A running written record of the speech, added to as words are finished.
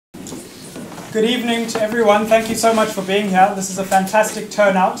Good evening to everyone. Thank you so much for being here. This is a fantastic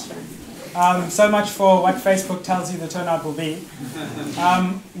turnout. So much for what Facebook tells you the turnout will be.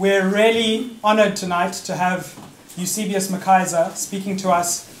 We're really honored tonight to have Eusebius McKaiser speaking to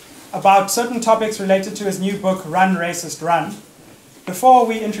us about certain topics related to his new book, Run, Racist, Run. Before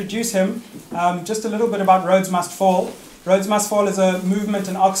we introduce him, just a little bit about Rhodes Must Fall. Rhodes Must Fall is a movement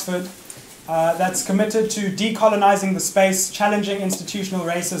in Oxford that's committed to decolonizing the space, challenging institutional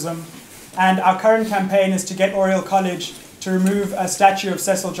racism, and our current campaign is to get Oriel College to remove a statue of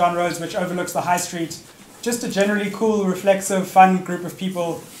Cecil John Rhodes which overlooks the High Street. Just a generally cool, reflexive, fun group of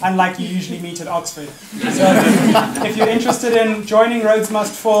people, unlike you usually meet at Oxford. So if you're interested in joining Rhodes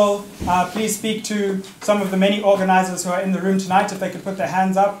Must Fall, please speak to some of the many organizers who are in the room tonight, if they could put their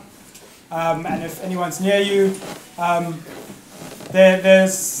hands up. And if anyone's near you,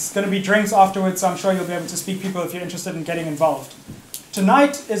 there's going to be drinks afterwards, so I'm sure you'll be able to speak to people if you're interested in getting involved.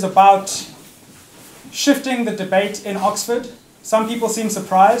 Tonight is about shifting the debate in Oxford. Some people seem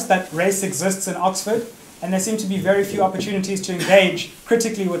surprised that race exists in Oxford, and there seem to be very few opportunities to engage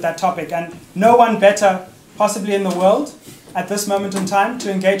critically with that topic. And no one better, possibly in the world, at this moment in time, to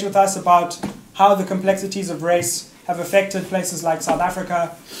engage with us about how the complexities of race have affected places like South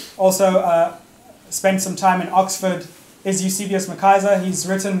Africa. Also spent some time in Oxford is Eusebius McKaiser. He's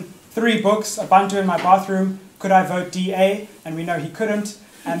written 3 books, A Bantu in My Bathroom, Could I Vote DA? And we know he couldn't.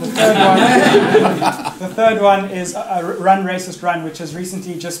 And the third one is Run, Racist, Run, which has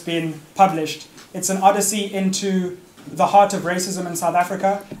recently just been published. It's an odyssey into the heart of racism in South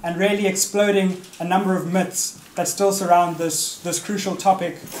Africa and really exploding a number of myths that still surround this crucial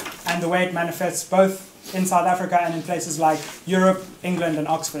topic and the way it manifests both in South Africa and in places like Europe, England, and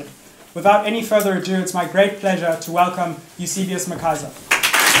Oxford. Without any further ado, it's my great pleasure to welcome Eusebius McKaiser.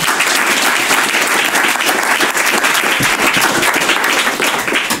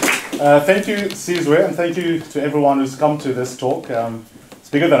 Thank you, Sizwe, and thank you to everyone who's come to this talk. It's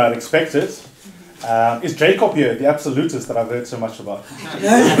bigger than I'd expected. Is Jacob here, the absolutist that I've heard so much about?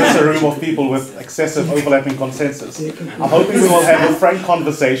 It's a room of people with excessive overlapping consensus. I'm hoping we will have a frank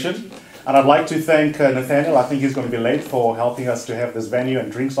conversation, and I'd like to thank Nathaniel. I think he's going to be late for helping us to have this venue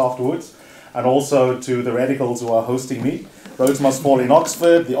and drinks afterwards, and also to the radicals who are hosting me. Rhodes Must Fall in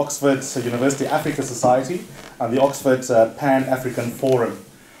Oxford, the Oxford University Africa Society, and the Oxford Pan-African Forum.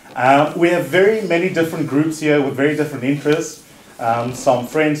 We have very many different groups here with very different interests. Some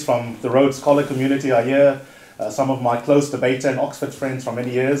friends from the Rhodes Scholar community are here. Some of my close debater and Oxford friends from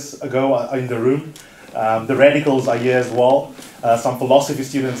many years ago are in the room. The radicals are here as well. Some philosophy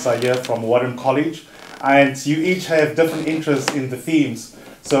students are here from Warren College. And you each have different interests in the themes.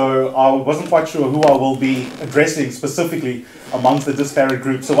 So I wasn't quite sure who I will be addressing specifically amongst the disparate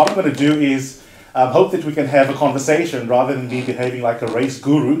groups. So what I'm going to do is hope that we can have a conversation rather than me behaving like a race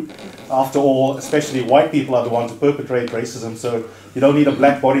guru. After all, especially white people are the ones who perpetrate racism, so you don't need a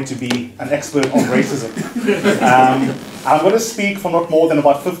black body to be an expert on racism. I'm going to speak for not more than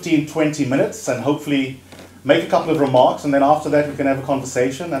about 15-20 minutes and hopefully make a couple of remarks, and then after that we can have a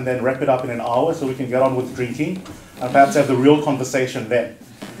conversation and then wrap it up in an hour so we can get on with drinking and perhaps have the real conversation then.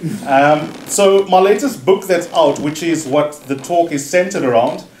 So my latest book that's out, which is what the talk is centered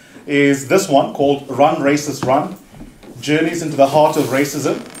around, is this one called Run, Racist, Run, Journeys into the Heart of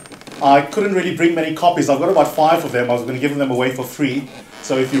Racism. I couldn't really bring many copies. I've got about 5 of them. I was going to give them away for free.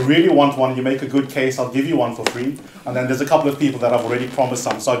 So if you really want one, you make a good case, I'll give you one for free. And then there's a couple of people that I've already promised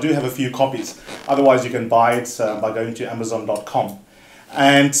some. So I do have a few copies. Otherwise, you can buy it by going to Amazon.com.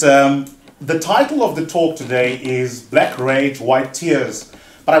 And the title of the talk today is Black Rage, White Tears.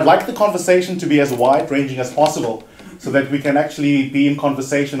 But I'd like the conversation to be as wide-ranging as possible, so that we can actually be in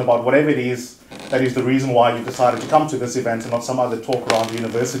conversation about whatever it is that is the reason why you decided to come to this event and not some other talk around the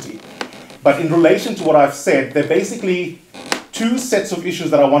university. But in relation to what I've said, there are basically 2 sets of issues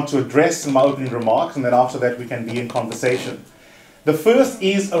that I want to address in my opening remarks, and then after that we can be in conversation. The first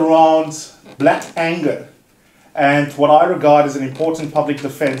is around black anger, and what I regard as an important public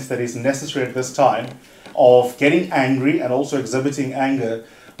defense that is necessary at this time of getting angry and also exhibiting anger,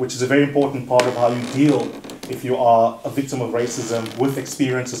 which is a very important part of how you deal if you are a victim of racism with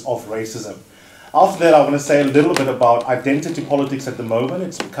experiences of racism. After that, I want to say a little bit about identity politics at the moment.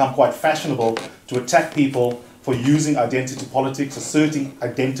 It's become quite fashionable to attack people for using identity politics, asserting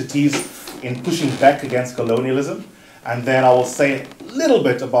identities in pushing back against colonialism. And then I will say a little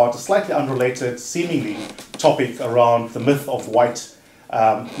bit about a slightly unrelated, seemingly, topic around the myth of white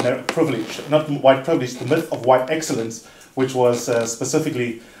privilege, not white privilege, the myth of white excellence, which was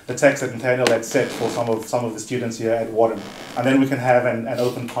specifically the text that Nathaniel had set for some of the students here at Warren. And then we can have an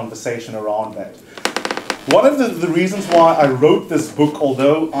open conversation around that. One of the reasons why I wrote this book,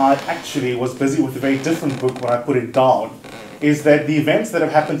 although I actually was busy with a very different book when I put it down, is that the events that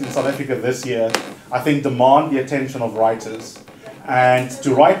have happened in South Africa this year, I think, demand the attention of writers. And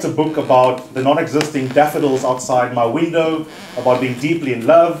to write a book about the non-existing daffodils outside my window, about being deeply in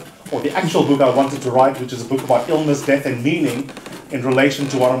love, or the actual book I wanted to write, which is a book about illness, death, and meaning, in relation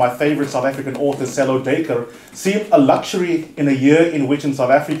to one of my favorite South African authors, Sello Daker, seemed a luxury in a year in which in South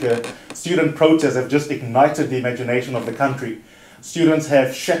Africa, student protests have just ignited the imagination of the country. Students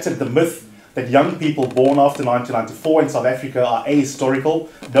have shattered the myth that young people born after 1994 in South Africa are ahistorical,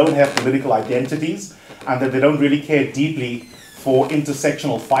 don't have political identities, and that they don't really care deeply for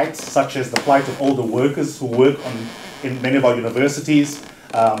intersectional fights, such as the plight of older workers who work in many of our universities,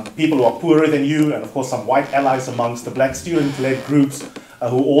 people who are poorer than you, and of course some white allies amongst the black student-led groups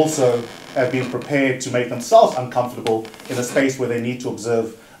who also have been prepared to make themselves uncomfortable in a space where they need to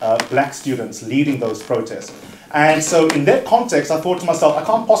observe black students leading those protests. And so in that context, I thought to myself, I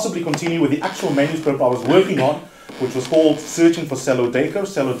can't possibly continue with the actual manuscript I was working on, which was called Searching for Sello Daker.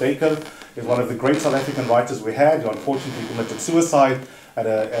 Sello Daker is one of the great South African writers we had, who unfortunately committed suicide at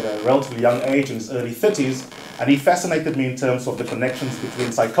a relatively young age, in his early 30s, and he fascinated me in terms of the connections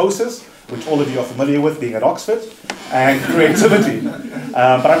between psychosis, which all of you are familiar with being at Oxford, and creativity.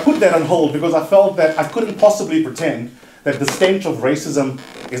 But I put that on hold because I felt that I couldn't possibly pretend that the stench of racism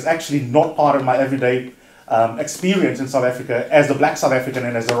is actually not part of my everyday experience in South Africa as a black South African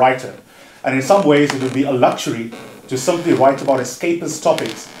and as a writer. And in some ways it would be a luxury to simply write about escapist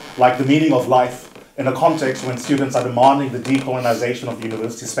topics like the meaning of life in a context when students are demanding the decolonisation of the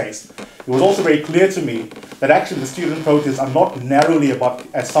university space. It was also very clear to me that actually the student protests are not narrowly about,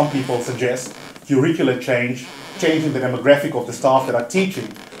 as some people suggest, curricular change, changing the demographic of the staff that are teaching.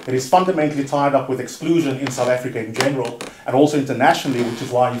 It is fundamentally tied up with exclusion in South Africa in general, and also internationally, which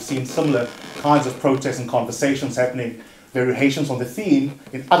is why you've seen similar kinds of protests and conversations happening, variations on the theme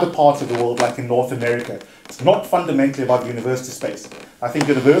in other parts of the world, like in North America. It's not fundamentally about the university space. I think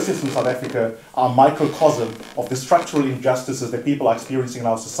universities in South Africa are a microcosm of the structural injustices that people are experiencing in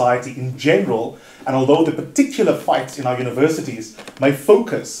our society in general, and although the particular fights in our universities may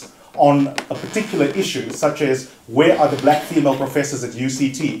focus on a particular issue, such as where are the black female professors at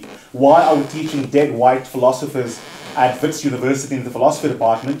UCT? Why are we teaching dead white philosophers at Wits University in the philosophy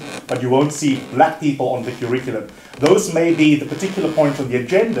department, but you won't see black people on the curriculum? Those may be the particular points on the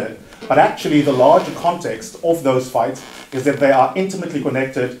agenda, but actually the larger context of those fights is that they are intimately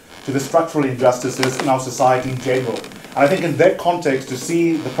connected to the structural injustices in our society in general. And I think in that context, to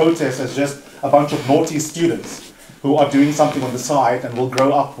see the protests as just a bunch of naughty students who are doing something on the side and will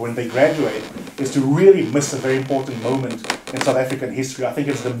grow up when they graduate is to really miss a very important moment in South African history. I think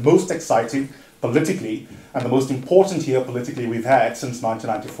it's the most exciting politically and the most important year politically we've had since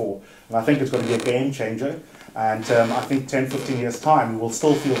 1994. And I think it's going to be a game changer. And I think 10, 15 years' time, we will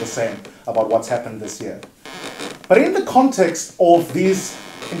still feel the same about what's happened this year. But in the context of these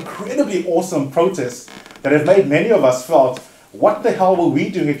incredibly awesome protests that have made many of us felt, what the hell were we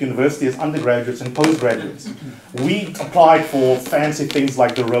doing at university as undergraduates and postgraduates? We applied for fancy things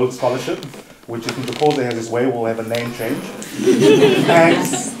like the Rhodes Scholarship, which if Mpofu has his way will have a name change.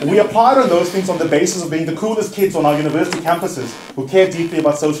 And we applied on those things on the basis of being the coolest kids on our university campuses who care deeply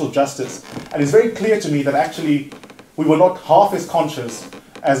about social justice. And it's very clear to me that actually we were not half as conscious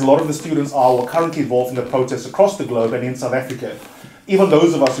as a lot of the students are who are currently involved in the protests across the globe and in South Africa. Even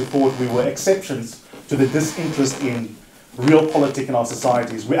those of us who thought we were exceptions to the disinterest in real politics in our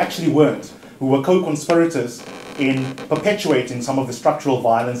societies, we actually weren't. We were co-conspirators in perpetuating some of the structural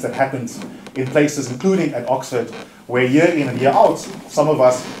violence that happens in places, including at Oxford, where year in and year out, some of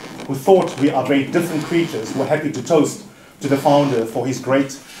us who thought we are very different creatures were happy to toast to the founder for his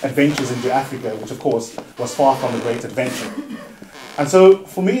great adventures into Africa, which of course was far from a great adventure. And so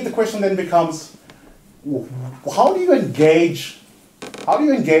for me, the question then becomes, how do you engage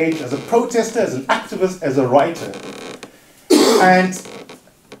as a protester, as an activist, as a writer? And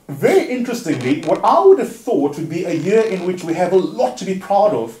very interestingly, what I would have thought would be a year in which we have a lot to be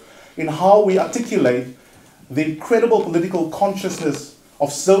proud of in how we articulate the incredible political consciousness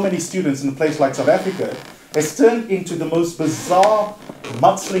of so many students in a place like South Africa has turned into the most bizarre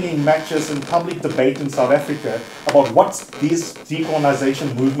mudslinging matches and public debate in South Africa about what these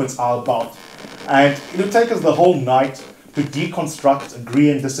decolonisation movements are about. And it'll take us the whole night to deconstruct,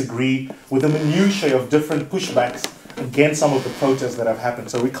 agree and disagree with the minutiae of different pushbacks against some of the protests that have happened.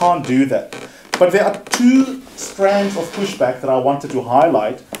 So we can't do that. But there are two strands of pushback that I wanted to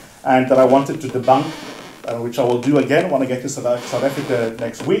highlight and that I wanted to debunk, which I will do again when I get to South Africa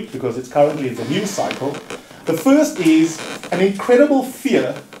next week, because it's currently in the news cycle. The first is an incredible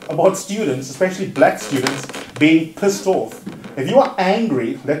fear about students, especially black students, being pissed off. If you are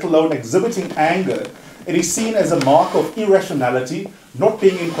angry, let alone exhibiting anger, it is seen as a mark of irrationality, not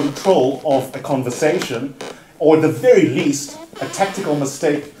being in control of a conversation, or at the very least, a tactical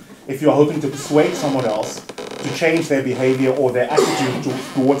mistake if you are hoping to persuade someone else to change their behavior or their attitude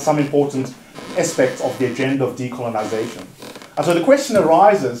towards some important aspects of the agenda of decolonization. And so the question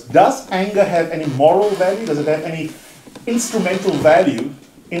arises, does anger have any moral value? Does it have any instrumental value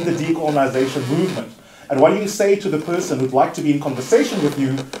in the decolonization movement? And what do you say to the person who'd like to be in conversation with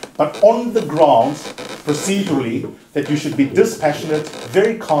you, but on the grounds, procedurally, that you should be dispassionate,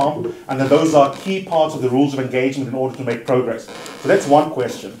 very calm, and that those are key parts of the rules of engagement in order to make progress? So that's one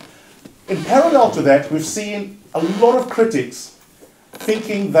question. In parallel to that, we've seen a lot of critics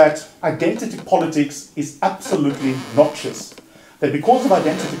thinking that identity politics is absolutely noxious. That because of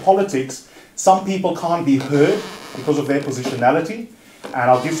identity politics, some people can't be heard because of their positionality. And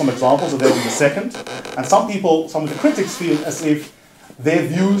I'll give some examples of that in a second. And some of the critics feel as if their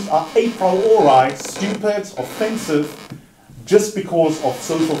views are a priori stupid, offensive, just because of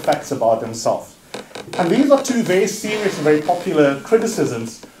social facts about themselves. And these are two very serious and very popular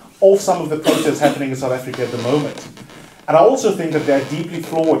criticisms of some of the protests happening in South Africa at the moment. And I also think that they're deeply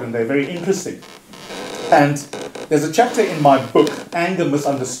flawed and they're very interesting. And there's a chapter in my book, Anger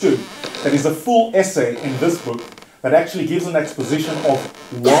Misunderstood, that is a full essay in this book that actually gives an exposition of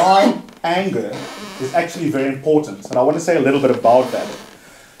why anger is actually very important. And I want to say a little bit about that.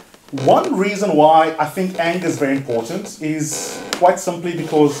 One reason why I think anger is very important is quite simply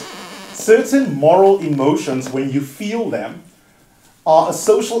because certain moral emotions, when you feel them, are a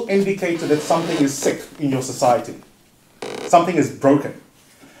social indicator that something is sick in your society. Something is broken.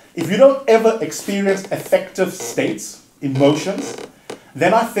 If you don't ever experience affective states, emotions,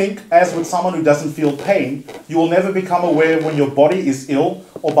 then I think, as with someone who doesn't feel pain, you will never become aware when your body is ill,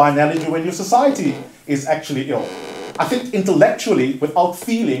 or by analogy, when your society is actually ill. I think intellectually, without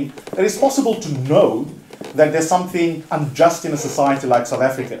feeling, it is possible to know that there's something unjust in a society like South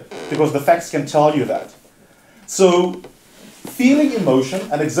Africa, because the facts can tell you that. So, feeling emotion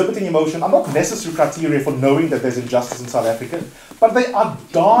and exhibiting emotion are not necessary criteria for knowing that there's injustice in South Africa, but they are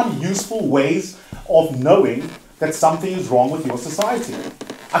darn useful ways of knowing that something is wrong with your society.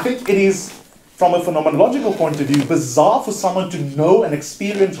 I think it is, from a phenomenological point of view, bizarre for someone to know and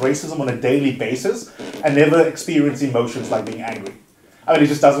experience racism on a daily basis and never experience emotions like being angry. I mean, it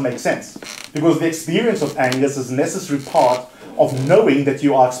just doesn't make sense. Because the experience of anger is a necessary part of knowing that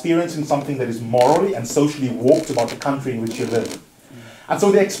you are experiencing something that is morally and socially warped about the country in which you live. And so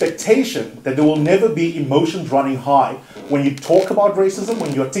the expectation that there will never be emotions running high when you talk about racism,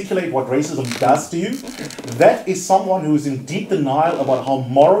 when you articulate what racism does to you, that is someone who is in deep denial about how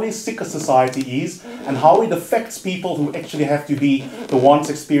morally sick a society is and how it affects people who actually have to be the ones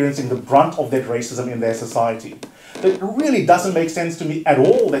experiencing the brunt of that racism in their society. It really doesn't make sense to me at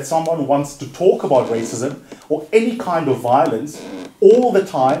all that someone wants to talk about racism or any kind of violence all the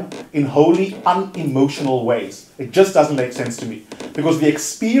time in wholly unemotional ways. It just doesn't make sense to me. Because the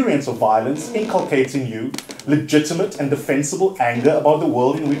experience of violence inculcates in you legitimate and defensible anger about the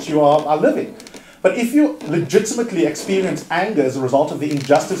world in which you are living. But if you legitimately experience anger as a result of the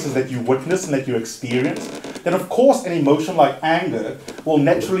injustices that you witness and that you experience, then of course an emotion like anger will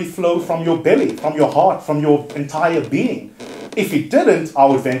naturally flow from your belly, from your heart, from your entire being. If it didn't, I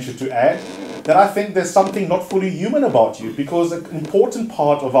would venture to add, then I think there's something not fully human about you, because an important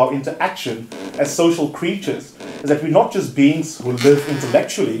part of our interaction as social creatures is that we're not just beings who live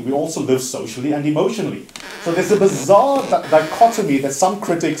intellectually, we also live socially and emotionally. So there's a bizarre dichotomy that some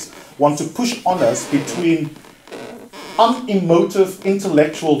critics want to push on us between unemotive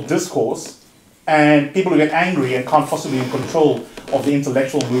intellectual discourse and people who get angry and can't possibly be in control of the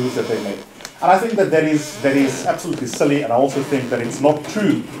intellectual moves that they make. And I think that is absolutely silly, and I also think that it's not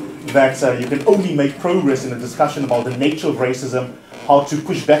true that you can only make progress in a discussion about the nature of racism, how to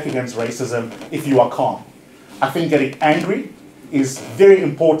push back against racism, if you are calm. I think getting angry is very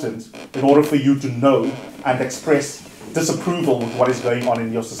important in order for you to know and express disapproval with what is going on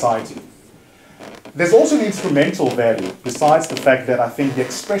in your society. There's also an instrumental value, besides the fact that I think the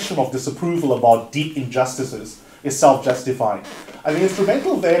expression of disapproval about deep injustices is self-justifying. And the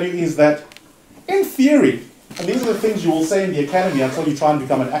instrumental value is that, in theory, and these are the things you will say in the academy until you try and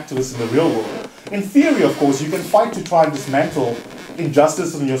become an activist in the real world. In theory, of course, you can fight to try and dismantle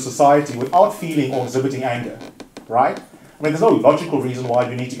injustice in your society without feeling or exhibiting anger, right? I mean, there's no logical reason why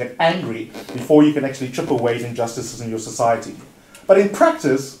you need to get angry before you can actually chip away at injustices in your society. But in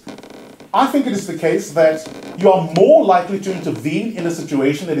practice, I think it is the case that you are more likely to intervene in a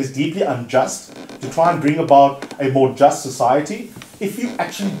situation that is deeply unjust to try and bring about a more just society if you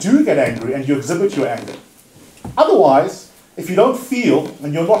actually do get angry and you exhibit your anger. Otherwise, if you don't feel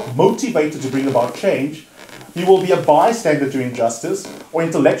and you're not motivated to bring about change, you will be a bystander to injustice or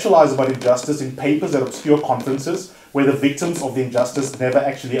intellectualize about injustice in papers at obscure conferences where the victims of the injustice never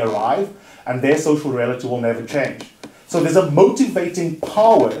actually arrive and their social reality will never change. So there's a motivating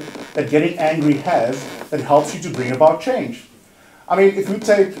power that getting angry has that helps you to bring about change. I mean, if we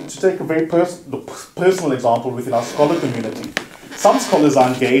take a very personal example within our scholar community, some scholars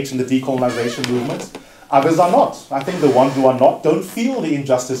are engaged in the decolonisation movement, others are not. I think the ones who are not don't feel the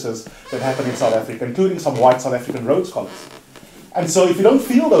injustices that happen in South Africa, including some white South African Rhodes scholars. And so if you don't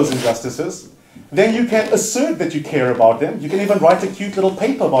feel those injustices, then you can assert that you care about them. You can even write a cute little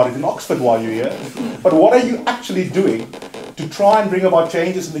paper about it in Oxford while you're here. But what are you actually doing to try and bring about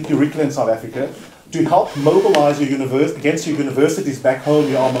changes in the curriculum in South Africa, to help mobilize your against your universities back home,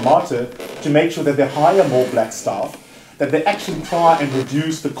 your alma mater, to make sure that they hire more black staff, that they actually try and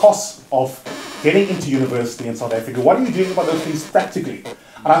reduce the costs of getting into university in South Africa? What are you doing about those things practically?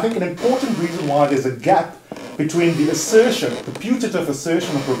 And I think an important reason why there's a gap between the assertion, the putative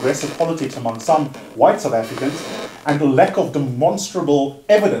assertion of progressive politics among some white South Africans and the lack of demonstrable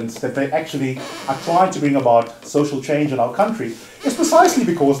evidence that they actually are trying to bring about social change in our country is precisely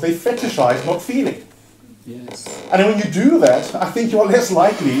because they fetishize not feeling. Yes. And when you do that, I think you're less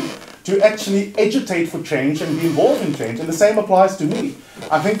likely to actually agitate for change and be involved in change. And the same applies to me.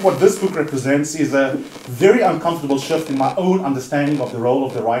 I think what this book represents is a very uncomfortable shift in my own understanding of the role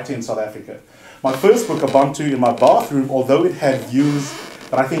of the writer in South Africa. My first book, Abantu in my bathroom, although it had views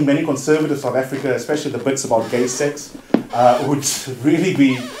that I think many conservative South Africa, especially the bits about gay sex, would really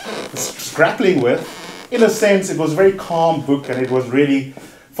be grappling with, in a sense, it was a very calm book and it was really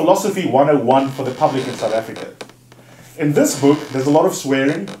philosophy 101 for the public in South Africa. In this book, there's a lot of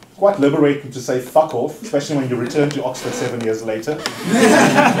swearing, quite liberating to say fuck off, especially when you return to Oxford 7 years later.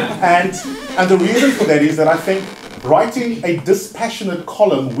 and the reason for that is that I think writing a dispassionate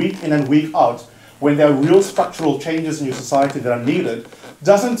column week in and week out, when there are real structural changes in your society that are needed,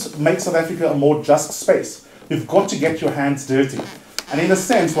 doesn't make South Africa a more just space. You've got to get your hands dirty. And in a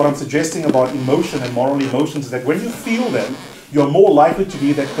sense, what I'm suggesting about emotion and moral emotions is that when you feel them, you're more likely to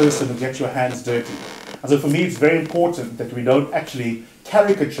be that person who gets your hands dirty. And so for me, it's very important that we don't actually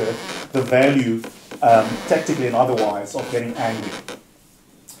caricature the value, tactically and otherwise, of getting angry.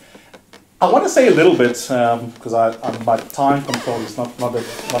 I want to say a little bit, because my time control is not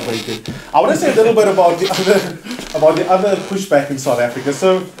very good. I want to say a little bit about the other pushback in South Africa.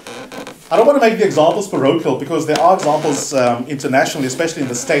 So I don't want to make the examples parochial, because there are examples internationally, especially in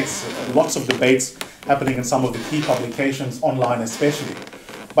the States, lots of debates happening in some of the key publications, online especially.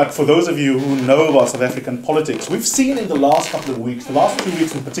 But for those of you who know about South African politics, we've seen in the last couple of weeks, the last 2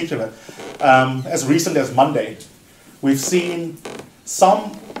 weeks in particular, as recently as Monday, we've seen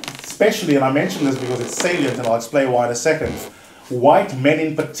some, especially, and I mention this because it's salient and I'll explain why in a second, white men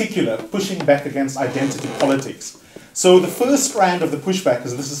in particular pushing back against identity politics. So the first strand of the pushback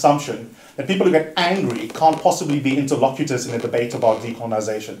is this assumption that people who get angry can't possibly be interlocutors in a debate about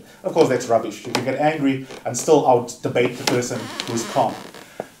decolonization. Of course, that's rubbish. You can get angry and still out-debate the person who's calm.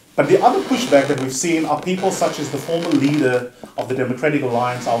 But the other pushback that we've seen are people such as the former leader of the Democratic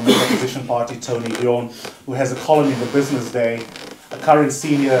Alliance, our main opposition party, Tony Leon, who has a column in the Business Day, a current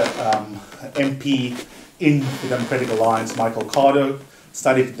senior MP in the Democratic Alliance, Michael Cardo,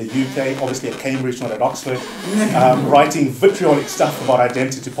 studied in the UK, obviously at Cambridge, not at Oxford, writing vitriolic stuff about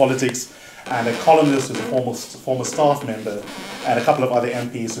identity politics, and a columnist who's a former staff member, and a couple of other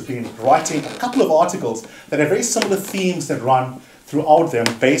MPs who've been writing a couple of articles that have very similar themes that run throughout them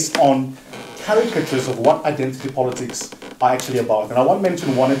based on caricatures of what identity politics are actually about. And I want to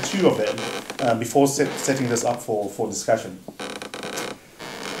mention one or two of them before setting this up for discussion.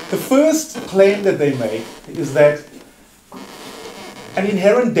 The first claim that they make is that an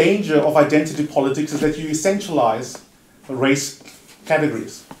inherent danger of identity politics is that you essentialize race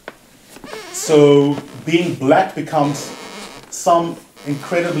categories. So being black becomes some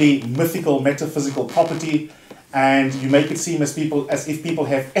incredibly mythical, metaphysical property, and you make it seem as if people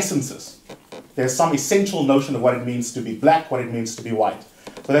have essences. There's some essential notion of what it means to be black, what it means to be white.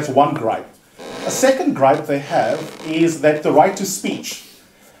 So that's one gripe. A second gripe they have is that the right to speech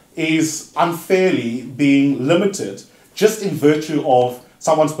is unfairly being limited just in virtue of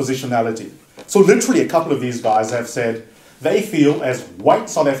someone's positionality. So literally a couple of these guys have said they feel as white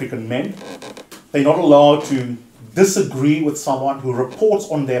South African men, they're not allowed to disagree with someone who reports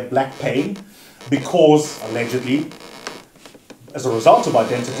on their black pain because, allegedly, as a result of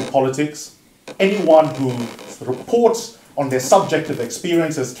identity politics, anyone who reports on their subjective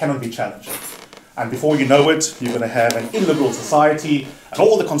experiences cannot be challenged. And before you know it, you're going to have an illiberal society, and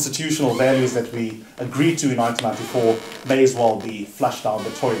all the constitutional values that we agreed to in 1994 may as well be flushed down the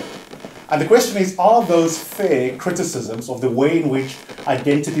toilet. And the question is, are those fair criticisms of the way in which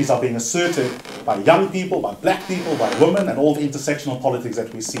identities are being asserted by young people, by black people, by women, and all the intersectional politics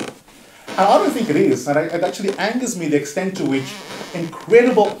that we see? And I don't think it is, and it actually angers me the extent to which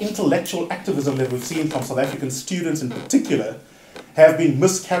incredible intellectual activism that we've seen from South African students in particular have been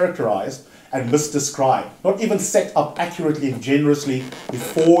mischaracterized and misdescribed, not even set up accurately and generously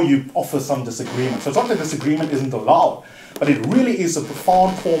before you offer some disagreement. So it's not that disagreement isn't allowed, but it really is a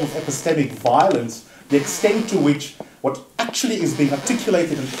profound form of epistemic violence, the extent to which what actually is being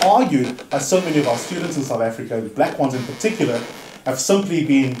articulated and argued by so many of our students in South Africa, the black ones in particular, have simply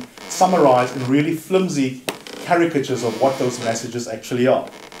been summarized in really flimsy caricatures of what those messages actually are.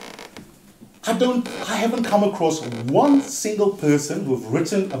 I haven't come across one single person who've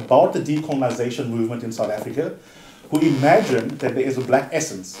written about the decolonization movement in South Africa who imagined that there is a black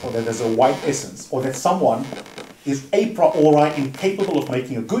essence, or that there's a white essence, or that someone is a priori incapable of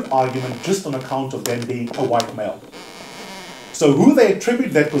making a good argument just on account of them being a white male. So who they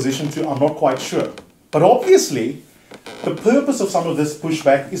attribute that position to, I'm not quite sure. But obviously, the purpose of some of this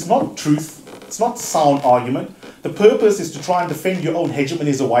pushback is not truth, it's not sound argument. The purpose is to try and defend your own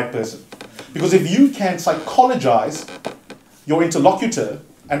hegemony as a white person. Because if you can psychologize your interlocutor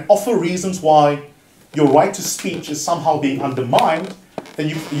and offer reasons why your right to speech is somehow being undermined, then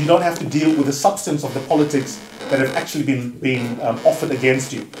you don't have to deal with the substance of the politics that have actually been offered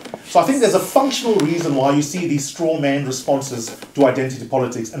against you. So I think there's a functional reason why you see these straw man responses to identity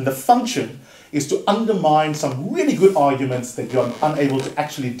politics, and the function is to undermine some really good arguments that you're unable to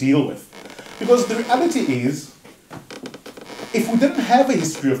actually deal with. Because the reality is, if we didn't have a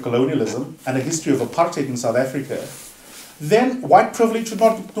history of colonialism and a history of apartheid in South Africa, then white privilege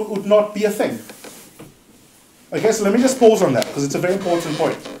would not be a thing. Okay, so let me just pause on that, because it's a very important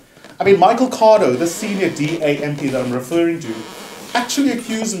point. I mean, Michael Cardo, the senior DA MP that I'm referring to, actually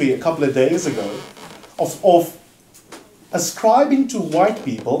accused me a couple of days ago of ascribing to white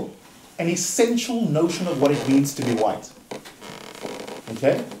people an essential notion of what it means to be white.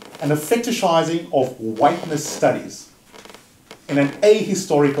 Okay? And a fetishizing of whiteness studies in an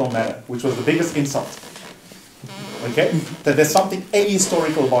ahistorical manner, which was the biggest insult. Okay? That there's something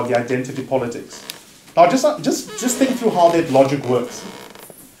ahistorical about the identity politics. Now just think through how that logic works.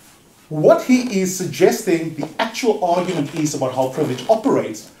 What he is suggesting the actual argument is about how privilege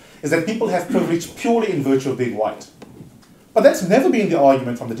operates is that people have privilege purely in virtue of being white. But that's never been the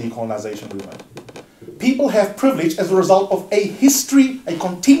argument from the decolonization movement. People have privilege as a result of a history, a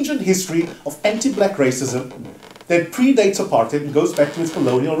contingent history of anti-black racism that predates apartheid and goes back to its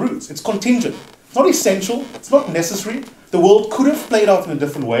colonial roots. It's contingent. It's not essential. It's not necessary. The world could have played out in a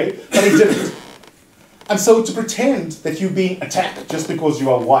different way, but it didn't. And so to pretend that you're being attacked just because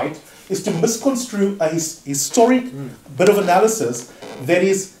you are white is to misconstrue a historic bit of analysis that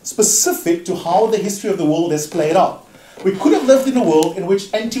is specific to how the history of the world has played out. We could have lived in a world in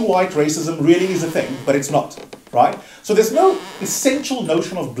which anti-white racism really is a thing, but it's not, right? So there's no essential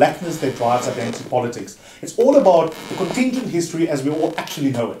notion of blackness that drives identity politics. It's all about the contingent history as we all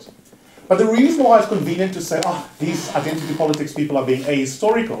actually know it. But the reason why it's convenient to say, these identity politics people are being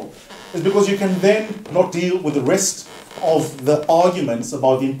ahistorical is because you can then not deal with the rest of the arguments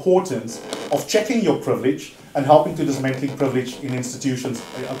about the importance of checking your privilege and helping to dismantle privilege in institutions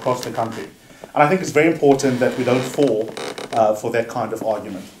across the country. And I think it's very important that we don't fall for that kind of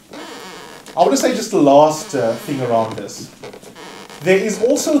argument. I want to say just the last thing around this. There is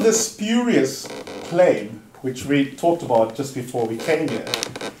also this spurious claim, which we talked about just before we came here,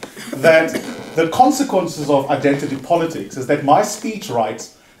 that the consequences of identity politics is that my speech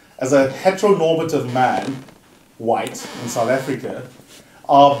rights as a heteronormative man, white, in South Africa,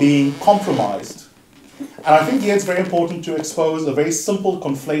 are being compromised. And I think here it's very important to expose a very simple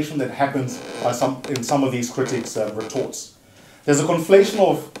conflation that happens in some of these critics' retorts. There's a conflation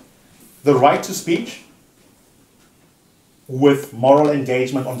of the right to speech with moral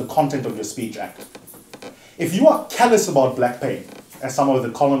engagement on the content of your speech act. If you are callous about black pain, as some of the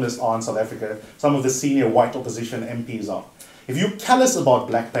colonists are in South Africa, some of the senior white opposition MPs are, if you're callous about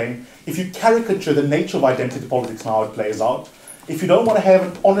black pain, if you caricature the nature of identity politics and how it plays out, if you don't want to have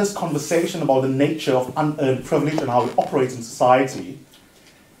an honest conversation about the nature of unearned privilege and how it operates in society,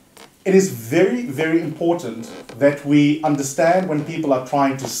 it is very, very important that we understand when people are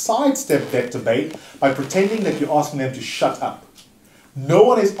trying to sidestep that debate by pretending that you're asking them to shut up. No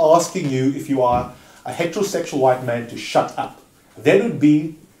one is asking you, if you are a heterosexual white man, to shut up. That would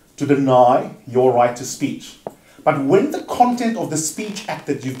be to deny your right to speech. But when the content of the speech act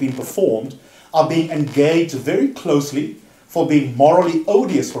that you've been performed are being engaged very closely for being morally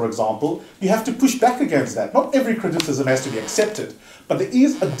odious, for example, you have to push back against that. Not every criticism has to be accepted, but there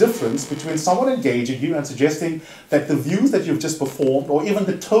is a difference between someone engaging you and suggesting that the views that you've just performed, or even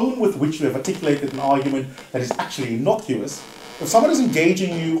the tone with which you have articulated an argument that is actually innocuous. If someone is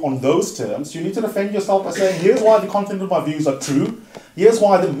engaging you on those terms, you need to defend yourself by saying, here's why the content of my views are true, here's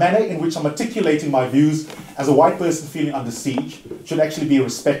why the manner in which I'm articulating my views as a white person feeling under siege should actually be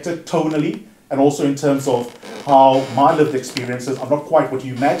respected tonally, and also in terms of how my lived experiences are not quite what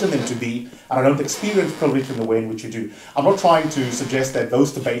you imagine them to be, and I don't experience privilege in the way in which you do. I'm not trying to suggest that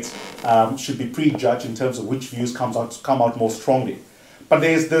those debates should be prejudged in terms of which views come out more strongly. But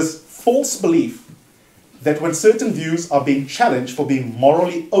there's this false belief that when certain views are being challenged for being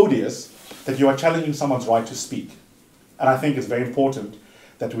morally odious, that you are challenging someone's right to speak. And I think it's very important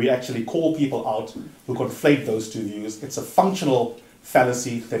that we actually call people out who conflate those two views. It's a functional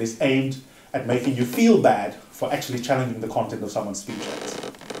fallacy that is aimed at making you feel bad for actually challenging the content of someone's speech.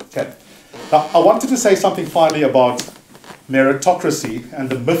 Okay. Now, I wanted to say something finally about meritocracy and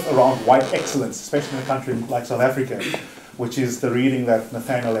the myth around white excellence, especially in a country like South Africa, which is the reading that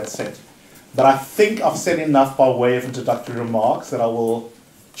Nathaniel had said. But I think I've said enough by way of introductory remarks that I will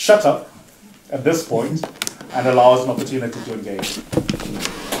shut up at this point and allow us an opportunity to engage.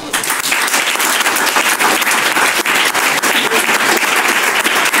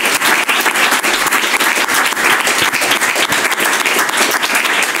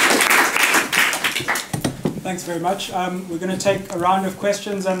 Thanks very much. We're going to take a round of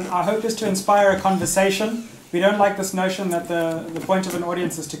questions, and our hope is to inspire a conversation. We don't like this notion that the point of an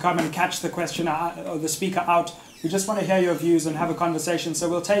audience is to come and catch the question or the speaker out. We just want to hear your views and have a conversation. So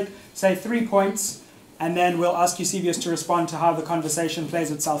we'll take, say, 3 points, and then we'll ask Eusebius to respond to how the conversation plays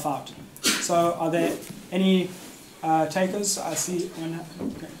itself out. So are there any takers? I see one.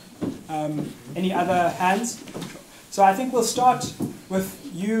 Okay. Any other hands? So I think we'll start with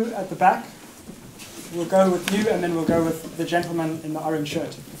you at the back. We'll go with you, and then we'll go with the gentleman in the orange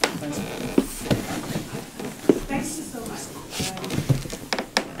shirt. Thanks. Thank you so much.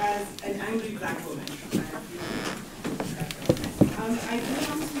 As an angry black woman, I do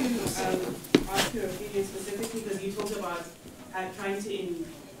want to ask your opinion specifically because you talked about trying to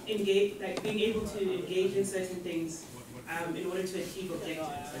engage, like being able to engage in certain things in order to achieve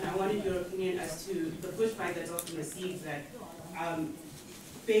objectives. And I wanted your opinion as to the pushback that's often received that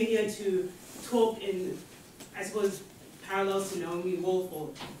failure to talk in, I suppose, parallels to Naomi Wolf or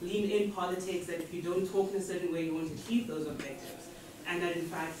lean in politics, that if you don't talk in a certain way, you won't achieve those objectives. And that in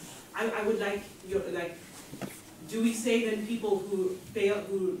fact, I would like your, do we say then people who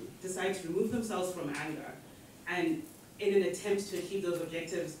decide to remove themselves from anger and in an attempt to achieve those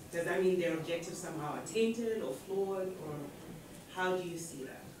objectives, does that mean their objectives somehow are tainted or flawed, or how do you see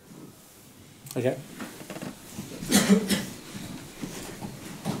that? Okay.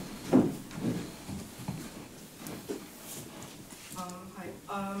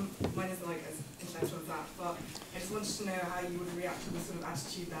 Mine isn't like as intellectual as that, but I just wanted to know how you would react to the sort of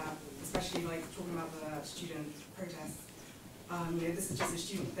attitude that, especially like talking about the student protests. You know, this is just a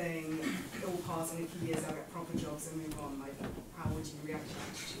student thing, it will pass, and in a few years they'll get proper jobs and move on. Like, how would you react to that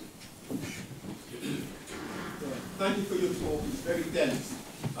attitude? Thank you for your talk, it's very dense.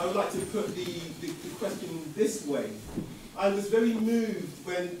 I would like to put the question this way. I was very moved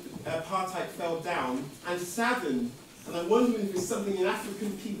when apartheid fell down and saddened. And I'm wondering if it's something in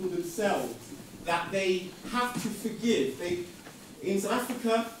African people themselves that they have to forgive. In South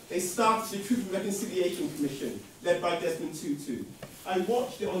Africa, they started the Truth and Reconciliation Commission, led by Desmond Tutu. I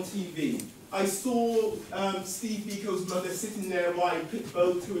watched it on TV. I saw Steve Biko's mother sitting there while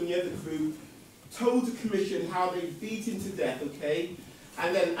Pitbull and the other crew told the commission how they beat him to death, okay?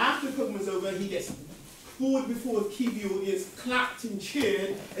 And then after the program was over, he gets forward before the TV audience, clapped and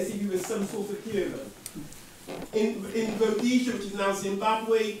cheered as if he was some sort of hero. In Rhodesia, which is now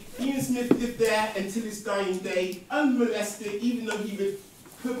Zimbabwe, Ian Smith lived there until his dying day, unmolested, even though he had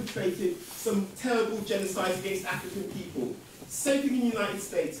perpetrated some terrible genocide against African people. Same thing in the United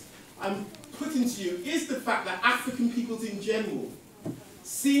States. I'm putting to you is the fact that African peoples in general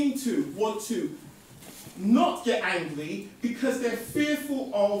seem to want to not get angry because they're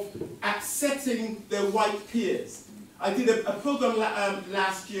fearful of upsetting their white peers. I did a program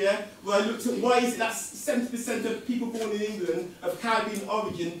last year where I looked at why is it that 70% of people born in England of Caribbean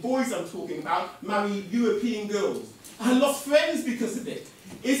origin, boys I'm talking about, marry European girls. I lost friends because of it.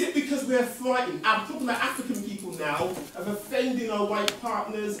 Is it because we're frightened? I'm talking about African people now, of offending our white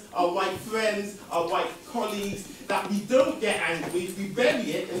partners, our white friends, our white colleagues, that we don't get angry, we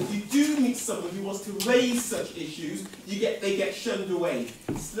bury it, and if you do meet someone who wants to raise such issues, they get shunned away.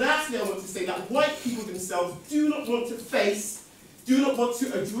 So lastly, I want to say that white people themselves do not want to face, do not want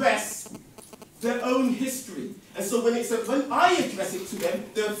to address their own history. And so when I address it to them,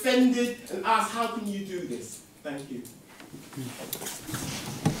 they're offended and ask, how can you do this? Thank you.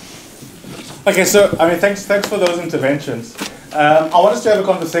 Okay, so I mean, thanks for those interventions. I want us to have a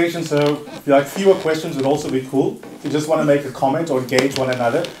conversation, so like fewer questions would also be cool. If you just want to make a comment or engage one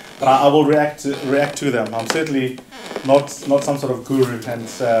another, but I will react to them. I'm certainly not some sort of guru, and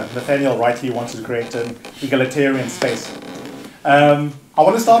Nathaniel rightly wants to create an egalitarian space. I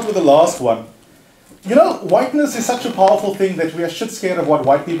want to start with the last one. You know, whiteness is such a powerful thing that we are shit scared of what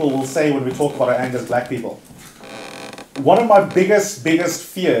white people will say when we talk about our anger as black people. One of my biggest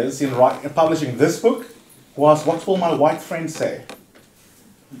fears in publishing this book was, what will my white friend say?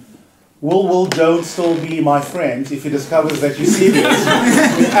 Will Will Jones still be my friend if he discovers that Eusebius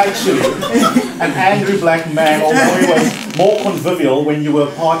is actually an angry black man, although he was more convivial when you were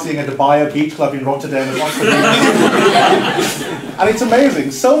partying at the Bayer Beach Club in Rotterdam and Oxford? And it's amazing,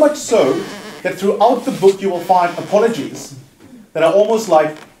 so much so that throughout the book you will find apologies that are almost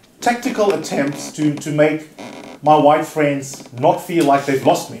like tactical attempts to make my white friends not feel like they've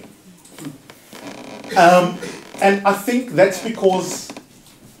lost me. And I think that's because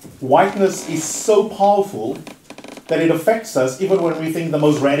whiteness is so powerful that it affects us even when we think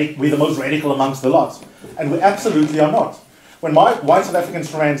we're the most radical amongst the lot. And we absolutely are not. When my white South African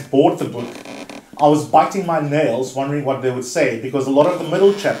friends bought the book, I was biting my nails wondering what they would say, because a lot of the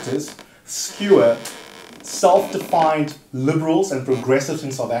middle chapters skewer self-defined liberals and progressives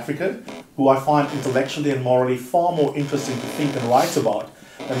in South Africa, who I find intellectually and morally far more interesting to think and write about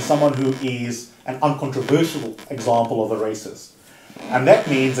than someone who is an uncontroversial example of a racist. And that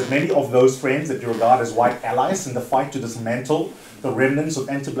means that many of those friends that you regard as white allies in the fight to dismantle the remnants of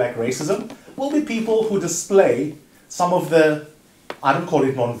anti-black racism will be people who display some of the, I don't call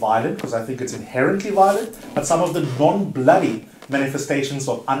it non-violent because I think it's inherently violent, but some of the non-bloody manifestations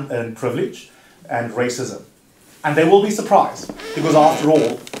of unearned privilege and racism. And they will be surprised, because after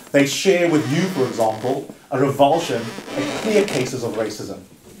all, they share with you, for example, a revulsion at clear cases of racism.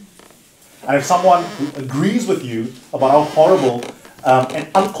 And if someone agrees with you about how horrible an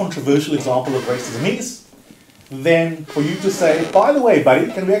uncontroversial example of racism is, then for you to say, by the way,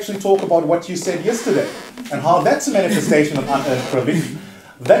 buddy, can we actually talk about what you said yesterday and how that's a manifestation of unearned privilege?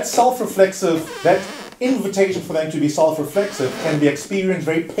 That self-reflexive, that invitation for them to be self-reflexive can be experienced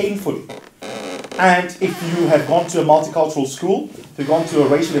very painfully. And if you have gone to a multicultural school, if you've gone to a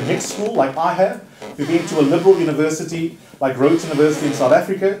racially mixed school like I have, if you've been to a liberal university like Rhodes University in South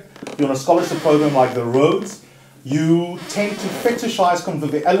Africa, if you're on a scholarship program like the Rhodes, you tend to fetishize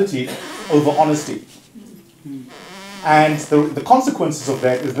conviviality over honesty. And the consequences of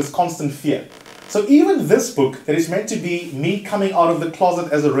that is this constant fear. So even this book, that is meant to be me coming out of the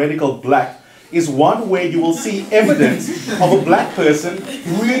closet as a radical black, is one where you will see evidence of a black person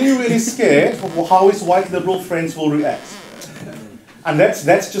really, really scared of how his white liberal friends will react. And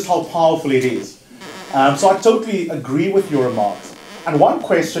that's just how powerful it is. So I totally agree with your remarks. And one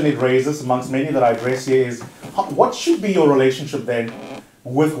question it raises amongst many that I address here is, what should be your relationship then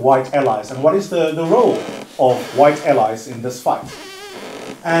with white allies? And what is the role of white allies in this fight?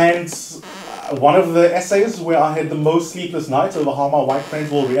 And one of the essays where I had the most sleepless nights over how my white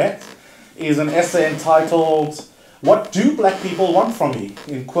friends will react is an essay entitled, "What do black people want from me?"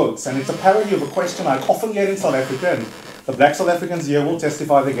 in quotes. And it's a parody of a question I often get in South Africa, and the black South Africans here will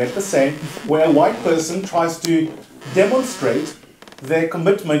testify they get the same, where a white person tries to demonstrate their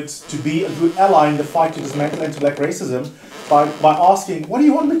commitment to be a good ally in the fight to dismantle anti-black racism by asking, what do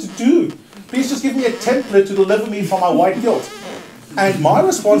you want me to do? Please just give me a template to deliver me from my white guilt. And my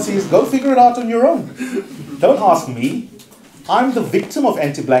response is, go figure it out on your own. Don't ask me. I'm the victim of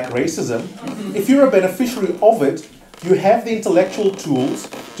anti-black racism. If you're a beneficiary of it, you have the intellectual tools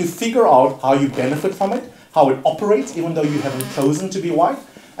to figure out how you benefit from it, how it operates, even though you haven't chosen to be white.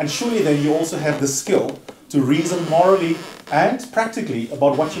 And surely then you also have the skill to reason morally and practically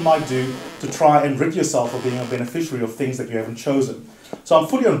about what you might do to try and rid yourself of being a beneficiary of things that you haven't chosen. So I'm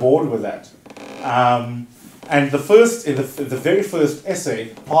fully on board with that. And in the very first essay,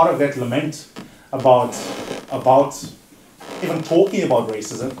 part of that lament about even talking about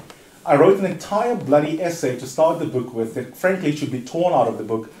racism, I wrote an entire bloody essay to start the book with that frankly should be torn out of the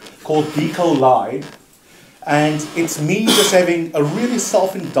book, called Decolonisation. And it's me just having a really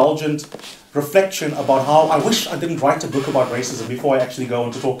self-indulgent reflection about how I wish I didn't write a book about racism before I actually go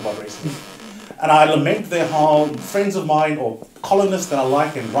on to talk about racism. And I lament there how friends of mine, or columnists that I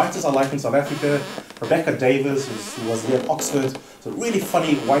like and writers I like in South Africa, Rebecca Davis, who was here at Oxford, so really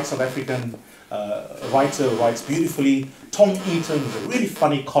funny white South African writer, writes beautifully. Tom Eaton, who's a really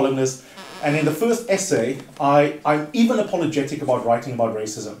funny columnist. And in the first essay, I'm even apologetic about writing about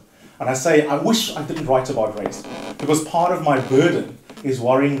racism. And I say, I wish I didn't write about race, because part of my burden is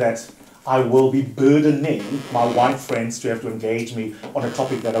worrying that I will be burdening my white friends to have to engage me on a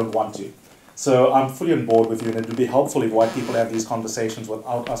topic they don't want to. So I'm fully on board with you, and it would be helpful if white people have these conversations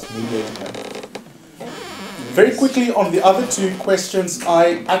without us mediating them. Very quickly on the other two questions,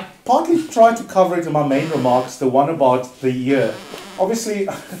 I partly tried to cover it in my main remarks, the one about the year. Obviously,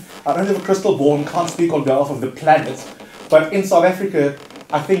 I don't have a crystal ball and can't speak on behalf of the planet, but in South Africa,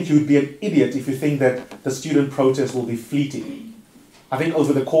 I think you'd be an idiot if you think that the student protest will be fleeting. I think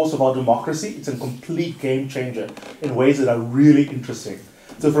over the course of our democracy, it's a complete game changer in ways that are really interesting.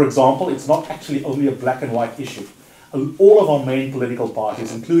 So for example, it's not actually only a black and white issue. All of our main political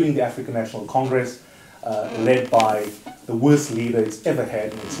parties, including the African National Congress, led by the worst leader it's ever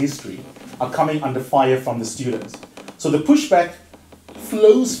had in its history, are coming under fire from the students. So the pushback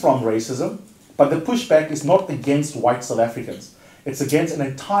flows from racism, but the pushback is not against white South Africans. It's against an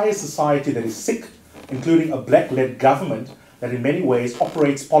entire society that is sick, including a black-led government that in many ways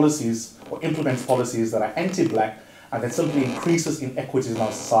operates policies or implements policies that are anti-black and that simply increases inequities in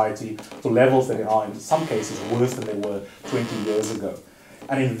our society to levels that are in some cases worse than they were 20 years ago.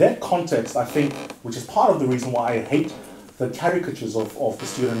 And in that context, I think, which is part of the reason why I hate the caricatures of the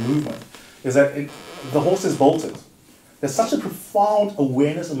student movement, is that the horse is bolted. There's such a profound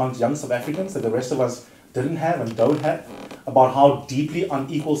awareness amongst young South Africans that the rest of us didn't have and don't have about how deeply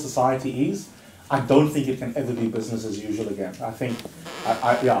unequal society is. I don't think it can ever be business as usual again. I think,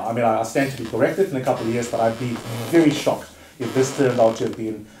 I stand to be corrected in a couple of years, but I'd be very shocked if this turned out to have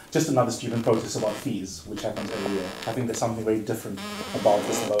been just another student protest about fees, which happens every year. I think there's something very different about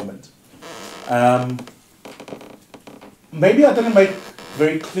this moment. Maybe I didn't make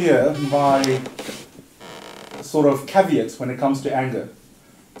very clear my sort of caveats when it comes to anger.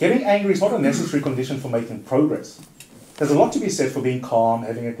 Getting angry is not a necessary condition for making progress. There's a lot to be said for being calm,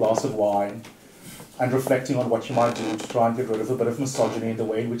 having a glass of wine, and reflecting on what you might do to try and get rid of a bit of misogyny in the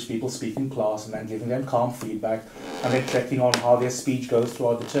way in which people speak in class, and then giving them calm feedback, and then checking on how their speech goes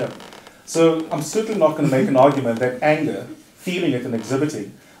throughout the term. So I'm certainly not going to make an argument that anger, feeling it and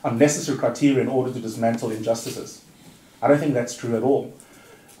exhibiting, are necessary criteria in order to dismantle injustices. I don't think that's true at all.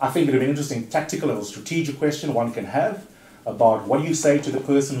 I think it would be an interesting tactical or strategic question one can have about what do you say to the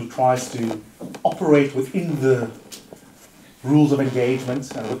person who tries to operate within the rules of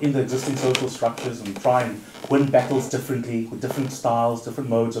engagement and within the existing social structures and try and win battles differently with different styles, different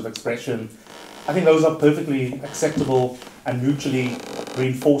modes of expression. I think those are perfectly acceptable and mutually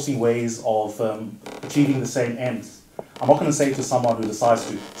reinforcing ways of achieving the same ends. I'm not going to say to someone who decides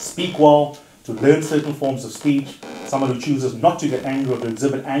to speak well, to learn certain forms of speech, someone who chooses not to get angry or to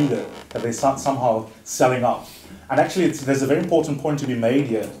exhibit anger, that they're somehow selling out. And actually, there's a very important point to be made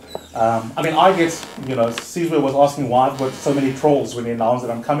here. I get, Sizwe was asking why I've got so many trolls when he announced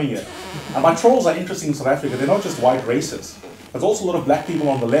that I'm coming here. And my trolls are interesting in South Africa. They're not just white racists. There's also a lot of black people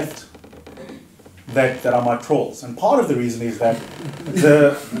on the left that are my trolls. And part of the reason is that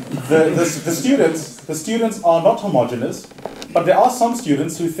the students are not homogenous, but there are some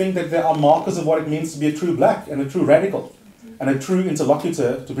students who think that there are markers of what it means to be a true black and a true radical and a true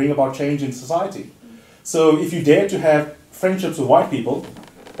interlocutor to bring about change in society. So if you dare to have friendships with white people,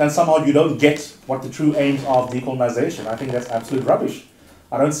 then somehow you don't get what the true aims are of decolonization. I think that's absolute rubbish.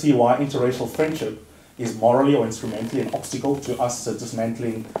 I don't see why interracial friendship is morally or instrumentally an obstacle to us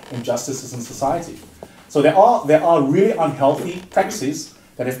dismantling injustices in society. So there are really unhealthy practices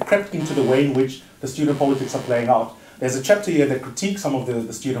that have crept into the way in which the student politics are playing out. There's a chapter here that critiques some of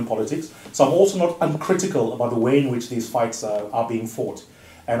the student politics, so I'm also not uncritical about the way in which these fights are being fought.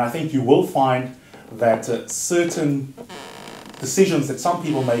 And I think you will find that certain decisions that some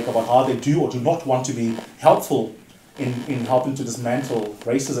people make about how they do or do not want to be helpful in helping to dismantle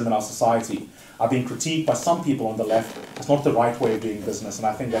racism in our society are being critiqued by some people on the left as not the right way of doing business, and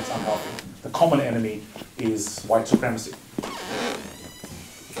I think that's unhealthy. The common enemy is white supremacy.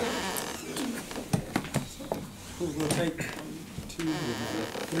 We'll take 1, 2,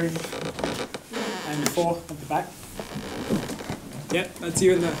 3, and 4 at the back. Yeah, that's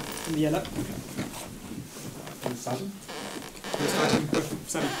you in the yellow. Starting? We're starting with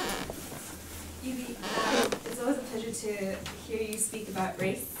Sunny. Evie, it's always a pleasure to hear you speak about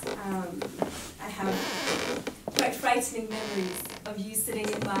race. I have quite quite frightening memories of you sitting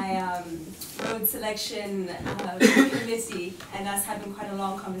in my Rhodes selection committee and us having quite a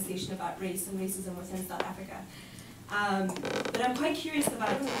long conversation about race and racism within South Africa. But I'm quite curious about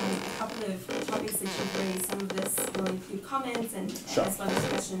a couple of topics that you've raised. Some of this will include comments and as well as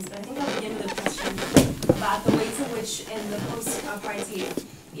questions. But I think I'll begin with a question about the ways in which in the post-apartheid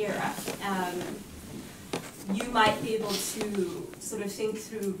era, you might be able to sort of think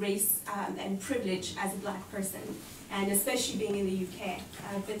through race and privilege as a black person, and especially being in the UK.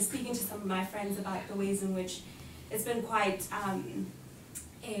 I've been speaking to some of my friends about the ways in which it's been quite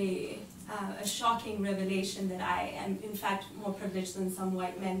a shocking revelation that I am in fact more privileged than some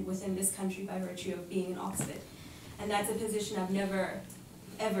white men within this country by virtue of being in Oxford. And that's a position I've never,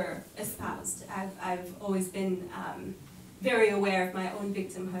 ever espoused. I've always been very aware of my own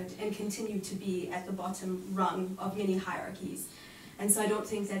victimhood and continue to be at the bottom rung of many hierarchies. And so I don't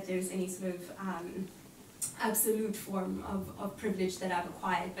think that there's any sort of absolute form of privilege that I've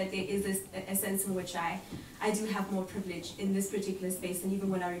acquired, but there is a sense in which I do have more privilege in this particular space, and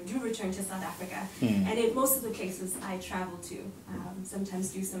even when I do return to South Africa, and in most of the places I travel to, sometimes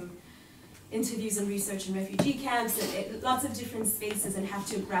do some interviews and research in refugee camps, and lots of different spaces, and have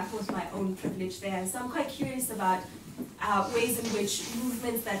to grapple with my own privilege there. And so I'm quite curious about ways in which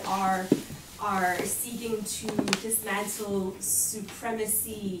movements that are seeking to dismantle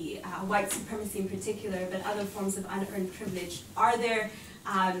supremacy, white supremacy in particular, but other forms of unearned privilege. Are there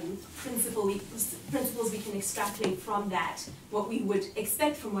principles we can extrapolate from that, what we would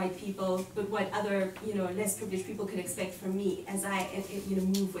expect from white people, but what other, less privileged people could expect from me as I,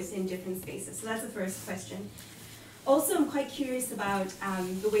 move within different spaces? So that's the first question. Also, I'm quite curious about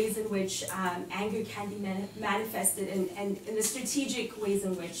the ways in which anger can be manifested and in the strategic ways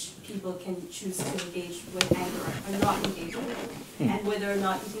in which people can choose to engage with anger or not engage with it, and whether or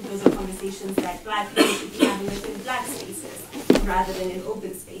not you think those are conversations that black people should be having within black spaces rather than in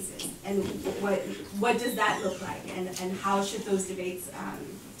open spaces, and what does that look like, and how should those debates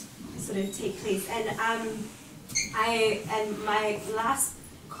sort of take place? And my last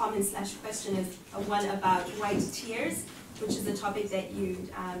comment/question is one about white tears, which is a topic that you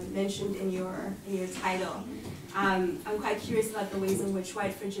mentioned in your title. I'm quite curious about the ways in which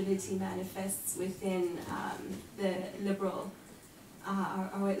white fragility manifests within the liberal,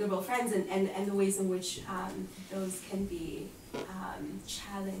 our white liberal friends, and the ways in which those can be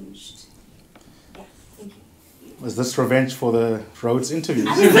challenged. Yeah, thank you. Was this revenge for the Rhodes interviews?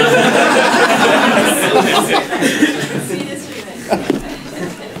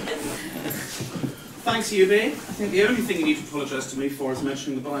 Thanks, Euby. I think the only thing you need to apologise to me for is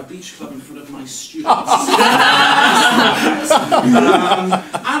mentioning the Bar Beach Club in front of my students.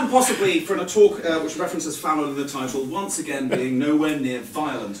 And possibly for a talk which references Fallon in the title, once again being nowhere near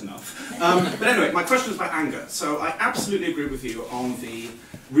violent enough. But anyway, my question is about anger. So I absolutely agree with you on the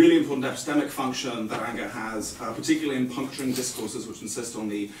really important epistemic function that anger has, particularly in puncturing discourses which insist on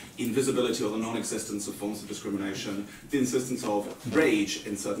the invisibility or the non-existence of forms of discrimination, the insistence of rage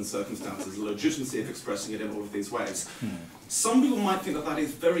in certain circumstances, the legitimacy of expressing it in all of these ways. Some people might think that that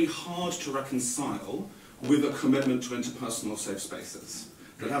is very hard to reconcile with a commitment to interpersonal safe spaces.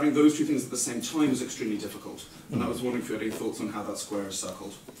 That having those two things at the same time is extremely difficult. And I was wondering if you had any thoughts on how that square is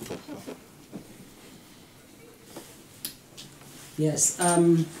circled. Yes,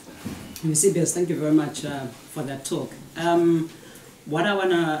 Eusebius, thank you very much for that talk. What I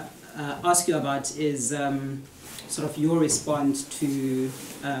want to ask you about is sort of your response to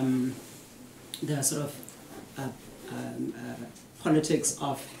the sort of politics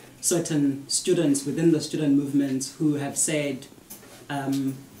of certain students within the student movement who have said,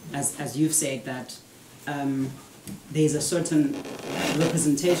 as you've said, that there's a certain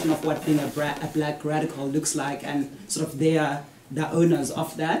representation of what being a black radical looks like, and sort of they are the owners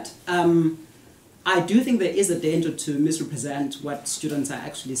of that. I do think there is a danger to misrepresent what students are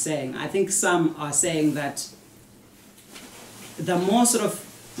actually saying. I think some are saying that the more sort of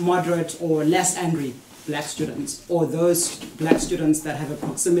moderate or less angry black students, or those black students that have a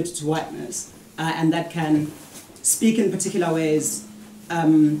proximity to whiteness, and that can speak in particular ways,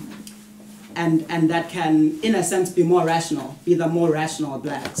 and that can, in a sense, be more rational, be the more rational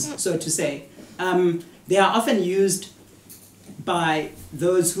blacks, so to say. They are often used by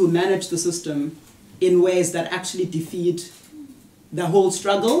those who manage the system in ways that actually defeat the whole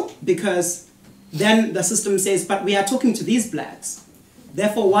struggle, because then the system says, but we are talking to these blacks.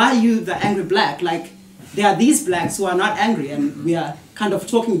 Therefore, why are you the angry black? Like, there are these blacks who are not angry, and we are kind of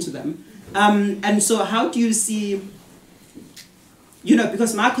talking to them. And so how do you see,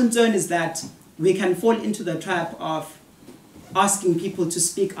 because my concern is that we can fall into the trap of asking people to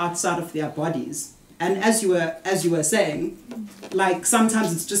speak outside of their bodies And as you were saying, like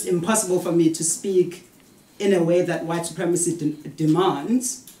sometimes it's just impossible for me to speak in a way that white supremacy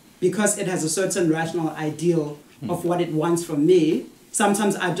demands, because it has a certain rational ideal of what it wants from me.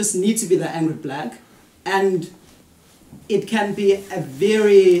 Sometimes I just need to be the angry black, and it can be a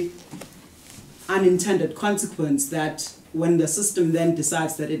very unintended consequence that when the system then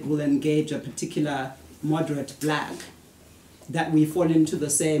decides that it will engage a particular moderate black, that we fall into the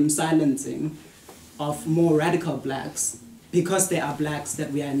same silencing of more radical blacks because they are blacks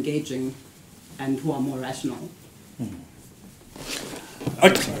that we are engaging and who are more rational.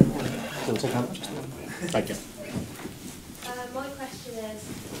 Okay. Thank you. My question is,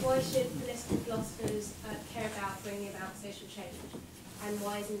 why should political philosophers care about bringing about social change? And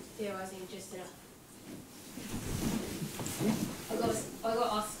why isn't theorising just enough? I got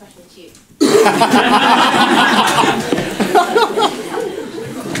to ask this question to you.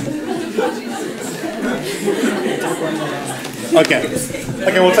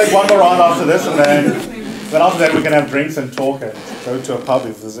 Okay, we'll take one more round after this, and then after that we can have drinks and talk and go to a pub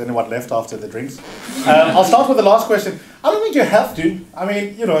if there's anyone left after the drinks. I'll start with the last question. I don't think you have to. I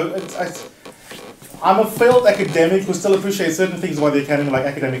mean, you know, I'm a failed academic who still appreciates certain things about the academy, like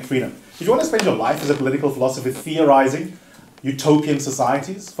academic freedom. If you want to spend your life as a political philosopher theorizing utopian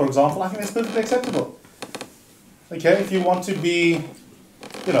societies, for example, I think that's perfectly acceptable. Okay, if you want to be,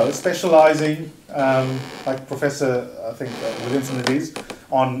 you know, specializing, like Professor, I think, Williamson it is,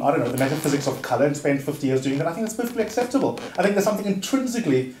 on, I don't know, the metaphysics of color and spend 50 years doing that, I think that's perfectly acceptable. I think there's something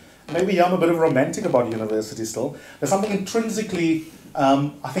intrinsically, maybe I'm a bit of a romantic about university still, there's something intrinsically,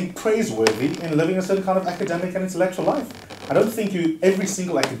 I think, praiseworthy in living a certain kind of academic and intellectual life. I don't think every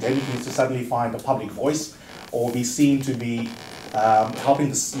single academic needs to suddenly find a public voice or be seen to be helping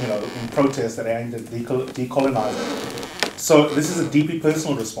this, you know, in protests that are aimed at decolonizing. So this is a deeply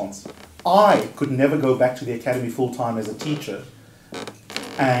personal response. I could never go back to the academy full-time as a teacher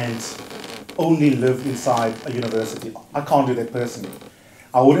and only live inside a university. I can't do that personally.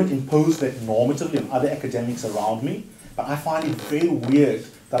 I wouldn't impose that normatively on other academics around me, but I find it very weird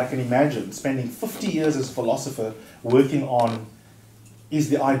that I can imagine spending 50 years as a philosopher working on, is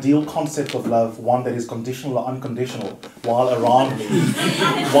the ideal concept of love one that is conditional or unconditional, while around me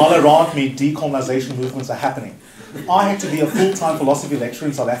decolonization movements are happening. If I had to be a full-time philosophy lecturer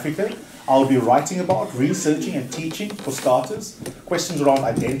in South Africa, I would be writing about, researching and teaching, for starters, questions around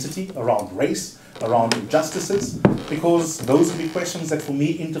identity, around race, around injustices, because those would be questions that for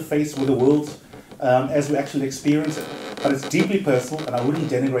me interface with the world as we actually experience it. But it's deeply personal, and I wouldn't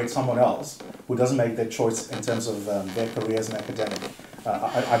denigrate someone else who doesn't make that choice in terms of their career as an academic.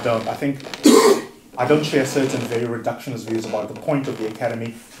 I don't. I think I don't share certain very reductionist views about the point of the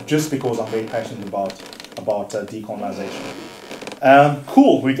academy just because I'm very passionate about decolonization.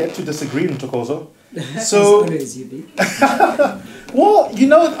 Cool, we get to disagree in Tokozo. So, well, you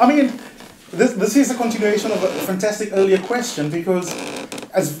know, I mean, this is a continuation of a fantastic earlier question, because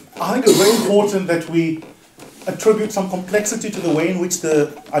as I think it's very important that we attribute some complexity to the way in which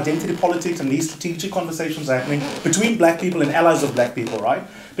the identity politics and these strategic conversations are happening between black people and allies of black people, right?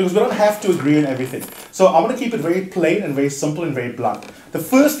 Because we don't have to agree on everything. So I want to keep it very plain and very simple and very blunt. The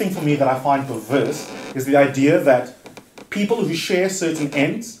first thing for me that I find perverse is the idea that people who share certain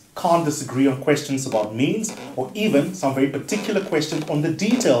ends can't disagree on questions about means, or even some very particular questions on the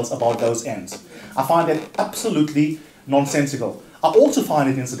details about those ends. I find that absolutely nonsensical. I also find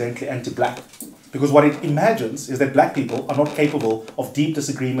it incidentally anti-black, because what it imagines is that black people are not capable of deep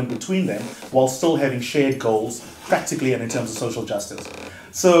disagreement between them while still having shared goals practically and in terms of social justice.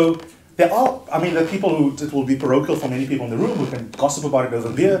 So there are, I mean, there are people who, it will be parochial for many people in the room who can gossip about it over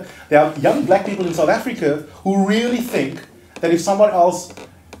beer. There are young black people in South Africa who really think that if someone else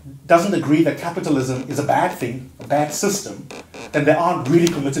doesn't agree that capitalism is a bad thing, a bad system, then they aren't really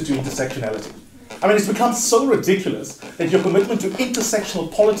committed to intersectionality. I mean, it's become so ridiculous that your commitment to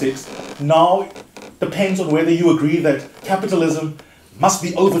intersectional politics now depends on whether you agree that capitalism must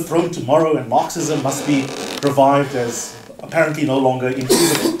be overthrown tomorrow and Marxism must be revived as apparently no longer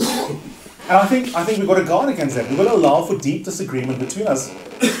infeasible. And I think we've got to guard against that. We've got to allow for deep disagreement between us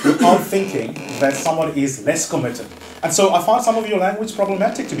without thinking that someone is less committed. And so I find some of your language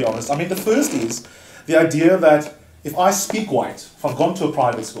problematic, to be honest. I mean, the first is the idea that if I speak white, if I've gone to a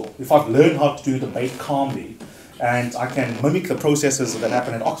private school, if I've learned how to do debate calmly, and I can mimic the processes that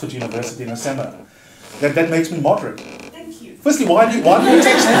happen at Oxford University in a seminar, that makes me moderate. Thank you. Firstly, why do you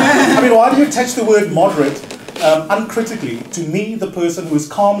attach the word moderate uncritically to me, the person who is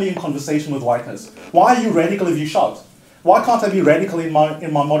calmly in conversation with whiteness? Why are you radical if you shout? Why can't I be radical in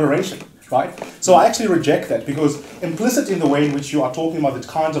my moderation? right? So I actually reject that, because implicit in the way in which you are talking about the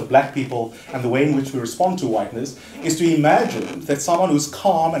kinds of black people and the way in which we respond to whiteness is to imagine that someone who's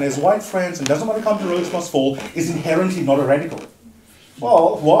calm and has white friends and doesn't want to come to Rhodes Must Fall is inherently not a radical.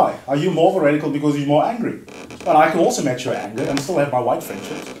 Well, why? Are you more of a radical because you're more angry? But I can also match your anger and still have my white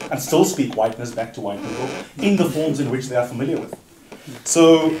friendships and still speak whiteness back to white people in the forms in which they are familiar with.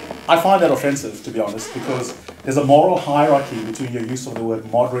 So I find that offensive, to be honest, because there's a moral hierarchy between your use of the word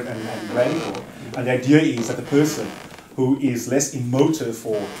moderate and radical. And the idea is that the person who is less emotive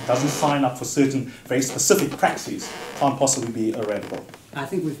or doesn't sign up for certain very specific praxis can't possibly be a radical. I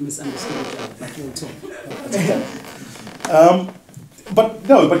think we've misunderstood each other, but we'll talk.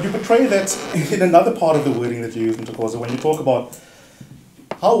 But you portray that in another part of the wording that you use, Mr. Koza, when you talk about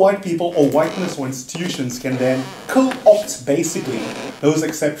how white people or whiteness or institutions can then co-opt basically those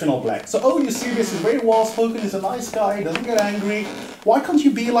exceptional blacks. So, oh, Eusebius is very well-spoken, he's a nice guy, he doesn't get angry. Why can't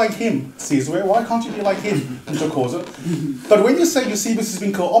you be like him, Sizwe? Why can't you be like him, Mr. Koza? But when you say Eusebius has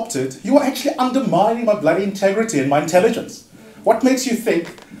been co-opted, you are actually undermining my bloody integrity and my intelligence. What makes you think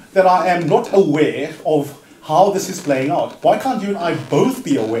that I am not aware of how this is playing out? Why can't you and I both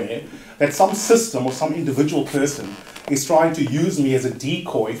be aware that some system or some individual person is trying to use me as a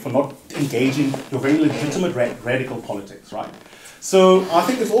decoy for not engaging your very legitimate radical politics, right? So I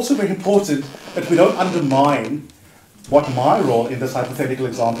think it's also very important that we don't undermine what my role in this hypothetical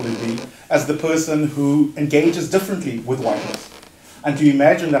example would be as the person who engages differently with whiteness. And to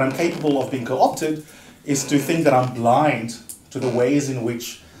imagine that I'm capable of being co-opted is to think that I'm blind to the ways in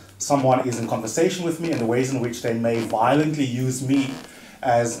which someone is in conversation with me and the ways in which they may violently use me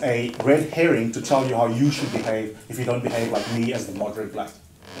as a red herring to tell you how you should behave if you don't behave like me as the moderate black.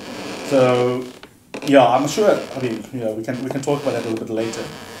 So, yeah, I'm sure, I mean, you know, we can talk about that a little bit later.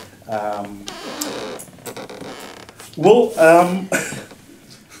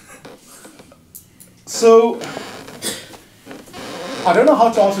 So, I don't know how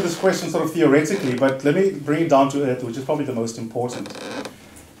to answer this question sort of theoretically, but let me bring it down to earth, which is probably the most important.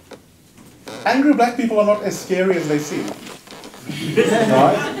 Angry black people are not as scary as they seem.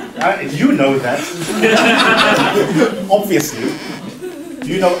 Right? You know that. Obviously.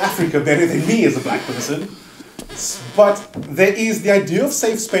 You know Africa better than me as a black person. But there is the idea of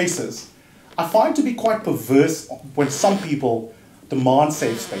safe spaces. I find to be quite perverse when some people demand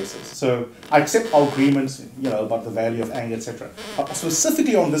safe spaces. So I accept our agreements, you know, about the value of anger, etc. But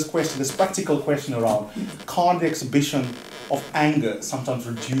specifically on this question, this practical question around, can't the exhibition of anger sometimes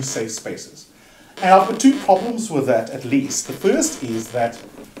reduce safe spaces? And I've got two problems with that, at least. The first is that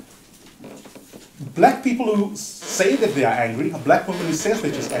black people who say that they are angry, a black woman who says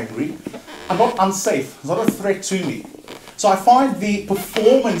that she's angry, are not unsafe. It's not a threat to me. So I find the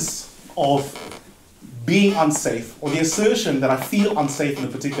performance of being unsafe, or the assertion that I feel unsafe in a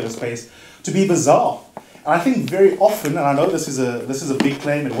particular space, to be bizarre. And I think very often, and I know this is a big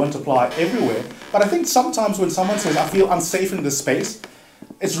claim, it won't apply everywhere, but I think sometimes when someone says, I feel unsafe in this space,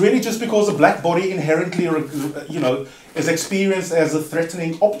 it's really just because a black body inherently, you know, is experienced as a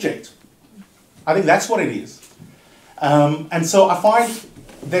threatening object. I think that's what it is. And so I find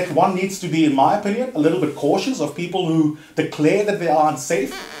that one needs to be, in my opinion, a little bit cautious of people who declare that they are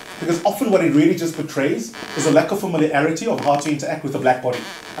unsafe, because often what it really just portrays is a lack of familiarity of how to interact with a black body.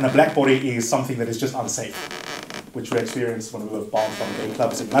 And a black body is something that is just unsafe, which we experienced when we were bound from gay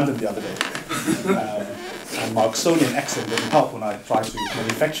clubs in London the other day. And my Oxonian accent didn't help when I tried to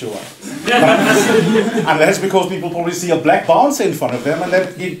manufacture one. And that's because people probably see a black bouncer in front of them and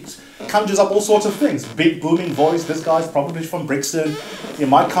then it conjures up all sorts of things. Big booming voice, this guy's probably from Brixton, he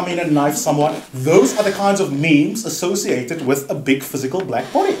might come in and knife someone. Those are the kinds of memes associated with a big physical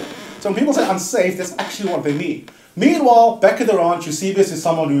black body. So when people say unsafe, that's actually what they mean. Meanwhile, back at the ranch, Eusebius is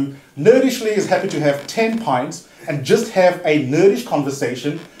someone who nerdishly is happy to have 10 pints and just have a nerdish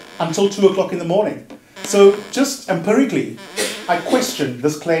conversation until 2 o'clock in the morning. So just empirically, I question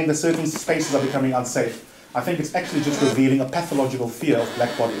this claim that certain spaces are becoming unsafe. I think it's actually just revealing a pathological fear of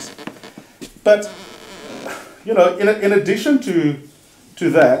black bodies. But, you know, in addition to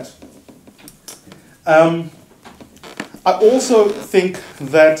that, I also think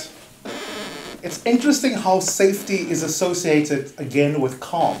that it's interesting how safety is associated, again, with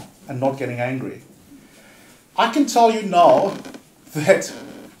calm and not getting angry. I can tell you now that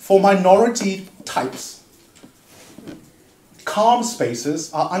for minority types, calm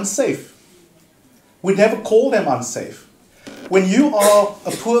spaces are unsafe. We never call them unsafe. When you are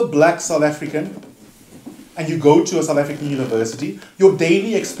a poor black South African and you go to a South African university, your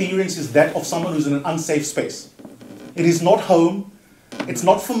daily experience is that of someone who's in an unsafe space. It is not home, it's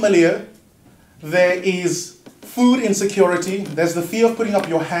not familiar, there is food insecurity, there's the fear of putting up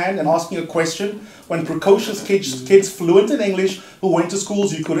your hand and asking a question when precocious kids fluent in English who went to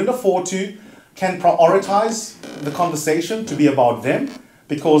schools you couldn't afford to can prioritize the conversation to be about them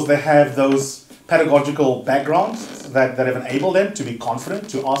because they have those pedagogical backgrounds that have enabled them to be confident,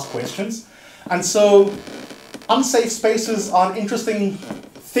 to ask questions. And so unsafe spaces are an interesting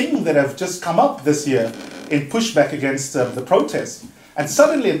thing that have just come up this year in pushback against the protests. And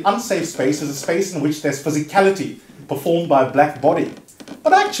suddenly an unsafe space is a space in which there's physicality performed by a black body.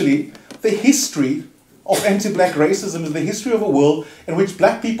 But actually, the history of anti-black racism is the history of a world in which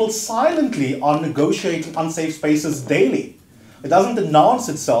black people silently are negotiating unsafe spaces daily. It doesn't announce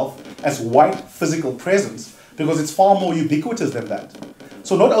itself as white physical presence because it's far more ubiquitous than that.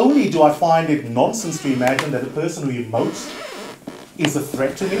 So not only do I find it nonsense to imagine that a person who emotes is a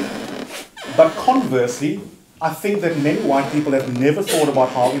threat to me, but conversely, I think that many white people have never thought about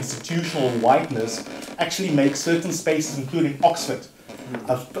how institutional whiteness actually makes certain spaces, including Oxford,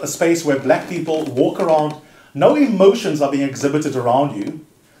 a space where black people walk around, no emotions are being exhibited around you,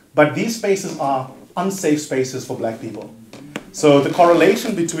 but these spaces are unsafe spaces for black people. So the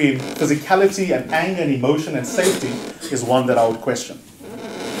correlation between physicality and anger and emotion and safety is one that I would question.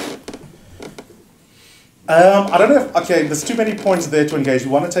 I don't know if, okay, there's too many points there to engage. We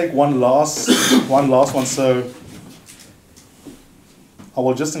want to take one last one, so I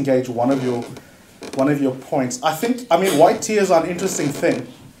will just engage one of your points. I mean, white tears are an interesting thing.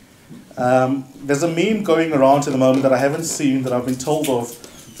 There's a meme going around at the moment that I haven't seen, that I've been told of,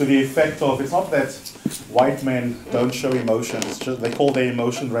 to the effect of, it's not that white men don't show emotion, it's just they call their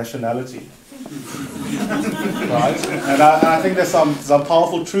emotion rationality. Right? And I think there's some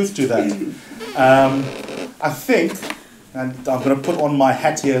powerful truth to that. I think, and I'm going to put on my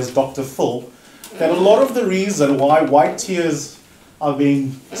hat here as Dr. Phil, that a lot of the reason why white tears are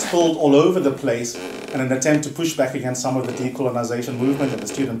being spilled all over the place in an attempt to push back against some of the decolonisation movement and the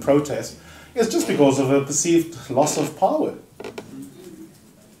student protests is just because of a perceived loss of power.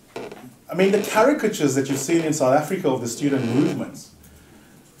 I mean, the caricatures that you've seen in South Africa of the student movements,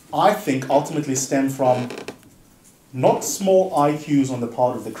 I think ultimately stem from not small IQs on the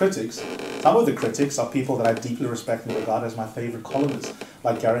part of the critics. Some of the critics are people that I deeply respect and regard as my favourite columnists,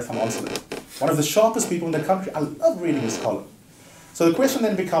 like Gareth van Onselen. One of the sharpest people in the country. I love reading his column. So the question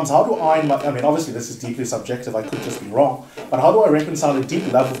then becomes, how do I mean, obviously this is deeply subjective, I could just be wrong, but how do I reconcile a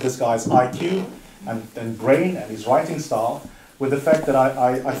deep love of this guy's IQ and brain and his writing style with the fact that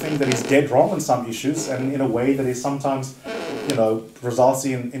I think that he's dead wrong on some issues, and in a way that is sometimes, results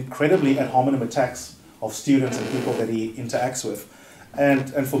in incredibly ad hominem attacks of students and people that he interacts with.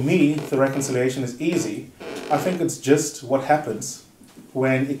 And for me, the reconciliation is easy. I think it's just what happens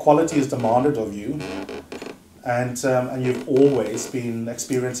when equality is demanded of you and you've always been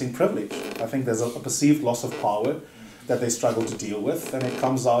experiencing privilege. I think there's a perceived loss of power that they struggle to deal with, and it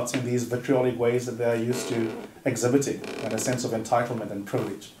comes out in these vitriolic ways that they're used to exhibiting, and a sense of entitlement and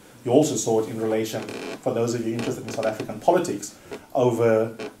privilege. You also saw it in relation, for those of you interested in South African politics,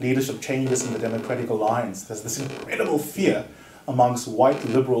 over leadership changes in the Democratic Alliance. There's this incredible fear amongst white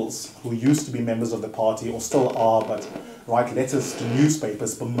liberals who used to be members of the party, or still are, but write letters to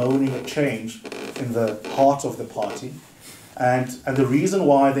newspapers bemoaning a change in the heart of the party. And the reason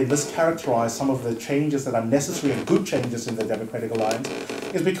why they mischaracterize some of the changes that are necessary and good changes in the Democratic Alliance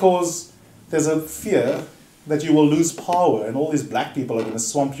is because there's a fear that you will lose power and all these black people are going to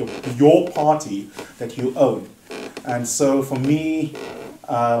swamp your party that you own. And so for me,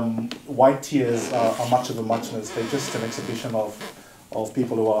 white tears are much of a muchness. They're just an exhibition of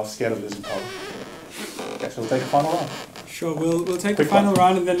people who are scared of losing power. Okay, so we'll take a final round. Sure, we'll take the final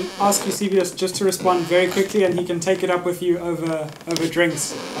round and then ask Eusebius just to respond very quickly, and he can take it up with you over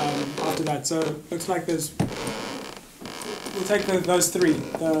drinks after that. So looks like we'll take those three.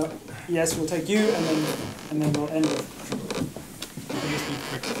 Yes, we'll take you, and then we'll end it.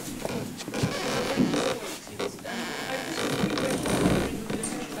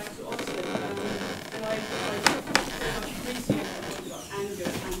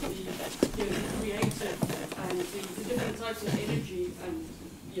 Types of energy and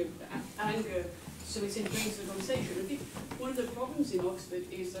anger, so it's ingrained in the conversation. I think one of the problems in Oxford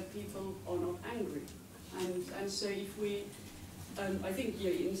is that people are not angry, and so if we, I think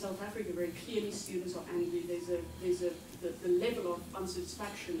in South Africa very clearly students are angry. The level of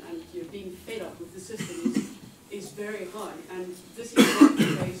unsatisfaction and being fed up with the system is very high, and this is not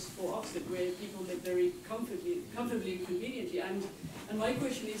the case for Oxford, where people live very comfortably and conveniently. And my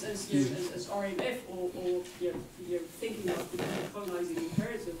question is, as RMF or you're thinking about the decolonising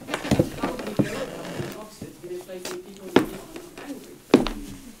imperative, how do we go about it in Oxford in a place where people really are not angry?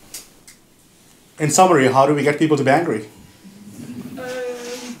 In summary, how do we get people to be angry?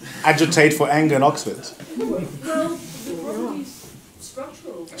 Agitate for anger in Oxford. Well, the problem is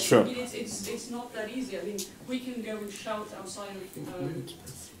structural. Right? Sure. I mean, it's not that easy. I mean, we can go and shout outside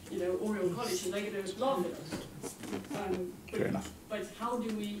of Oriel College and they're going to laugh at us. Fair enough. But how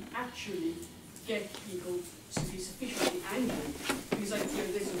do we actually get people to be sufficiently angry? Because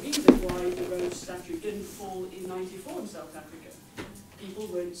there's a reason why the Rhodes statue didn't fall in '94 in South Africa. People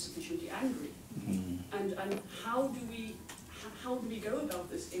weren't sufficiently angry. And how do we go about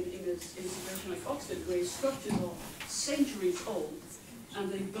this in a situation like Oxford, where structures are centuries old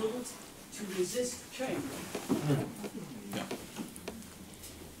and they built to resist change? Yeah.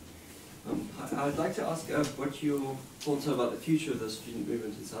 I'd like to ask what your thoughts are about the future of the student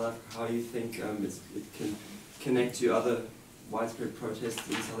movement in South Africa. How you think it can connect to other widespread protests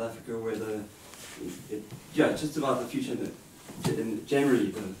in South Africa, whether, just about the future and generally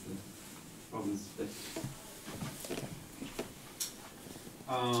the problems there.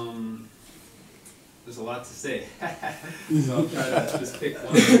 There's a lot to say, so I'll try to just pick one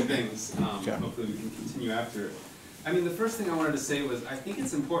of the things. Hopefully we can continue after. I mean, the first thing I wanted to say was I think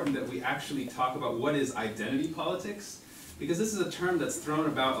it's important that we actually talk about what is identity politics, because this is a term that's thrown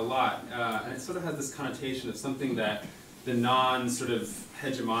about a lot, and it sort of has this connotation of something that the non-sort of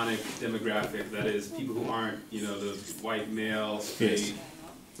hegemonic demographic, that is, people who aren't, the white male, straight,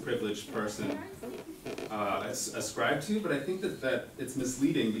 privileged person, ascribe to. But I think that it's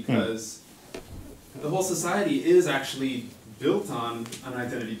misleading, because the whole society is actually built on an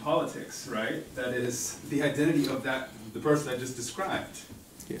identity politics, right? That is the identity of the person I just described.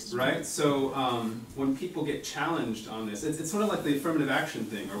 Yes. Right? So when people get challenged on this, it's sort of like the affirmative action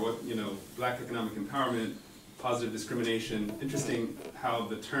thing, or what, black economic empowerment, positive discrimination. Interesting how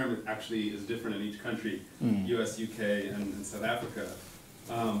the term actually is different in each country, US, UK, and South Africa.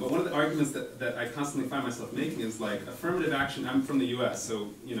 But one of the arguments that I constantly find myself making is like affirmative action. I'm from the US, so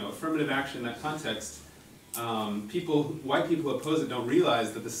affirmative action in that context, white people who oppose it don't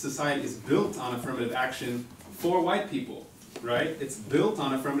realize that the society is built on affirmative action for white people, right? It's built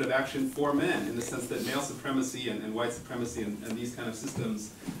on affirmative action for men, in the sense that male supremacy and white supremacy and these kind of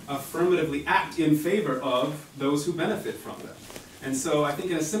systems affirmatively act in favor of those who benefit from them. And so I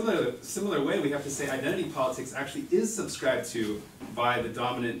think in a similar way, we have to say identity politics actually is subscribed to by the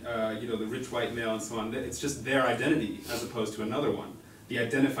dominant, the rich white male and so on. It's just their identity as opposed to another one. The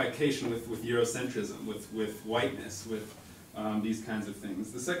identification with Eurocentrism, with whiteness, with these kinds of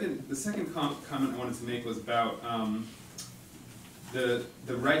things. The second comment I wanted to make was about the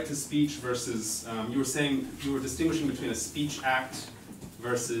right to speech versus, you were distinguishing between a speech act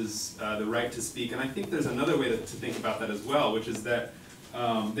versus the right to speak. And I think there's another way to think about that as well, which is that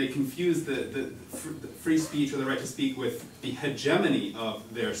they confuse the free speech or the right to speak with the hegemony of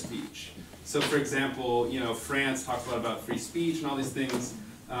their speech. So for example, France talks a lot about free speech and all these things,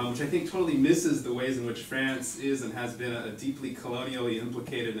 which I think totally misses the ways in which France is and has been a deeply colonially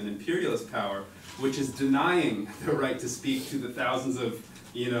implicated and imperialist power, which is denying the right to speak to the thousands of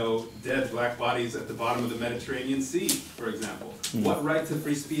dead black bodies at the bottom of the Mediterranean Sea, for example. What right to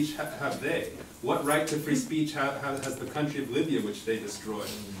free speech have they? What right to free speech has the country of Libya, which they destroyed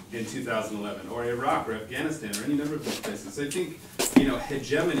in 2011, or Iraq, or Afghanistan, or any number of these places? So I think,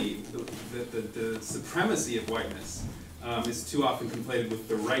 hegemony, the supremacy of whiteness, is too often conflated with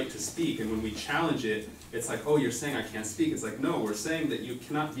the right to speak, and when we challenge it, it's like, oh, you're saying I can't speak. It's like, no, we're saying that you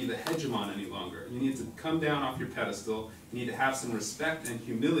cannot be the hegemon any longer. You need to come down off your pedestal. You need to have some respect and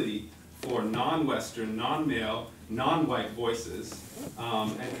humility for non-Western, non-male, non-white voices,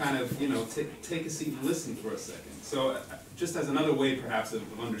 and kind of, take a seat and listen for a second. So just as another way, perhaps, of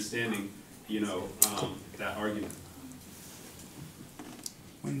understanding, that argument.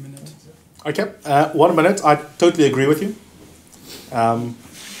 1 minute. Okay, 1 minute. I totally agree with you.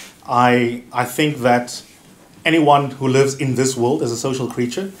 I think that anyone who lives in this world as a social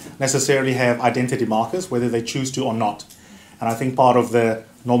creature necessarily have identity markers, whether they choose to or not. And I think part of the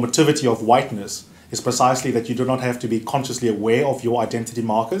normativity of whiteness is precisely that you do not have to be consciously aware of your identity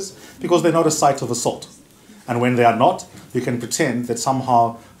markers, because they're not a site of assault. And when they are not, you can pretend that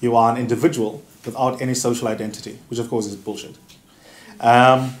somehow you are an individual without any social identity, which of course is bullshit.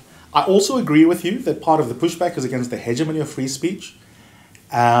 I also agree with you that part of the pushback is against the hegemony of free speech.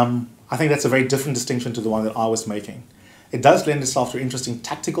 I think that's a very different distinction to the one that I was making. It does lend itself to interesting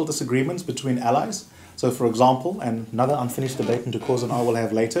tactical disagreements between allies. So for example, and another unfinished debate Ndukozo and I will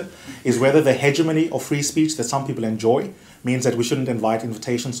have later, is whether the hegemony of free speech that some people enjoy means that we shouldn't invite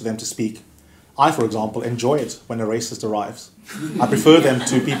invitations to them to speak. I, for example, enjoy it when a racist arrives. I prefer them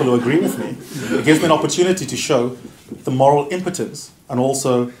to people who agree with me. It gives me an opportunity to show the moral impotence and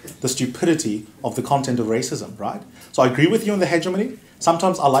also the stupidity of the content of racism, right? So I agree with you on the hegemony.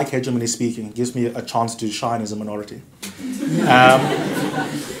 Sometimes I like hegemony speaking. It gives me a chance to shine as a minority.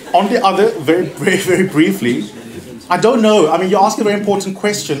 On the other, very briefly, I don't know. I mean, you ask a very important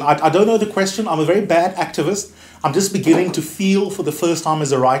question. I don't know the question. I'm a very bad activist. I'm just beginning to feel for the first time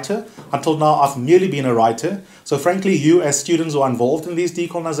as a writer. Until now, I've merely been a writer. So frankly, you as students who are involved in these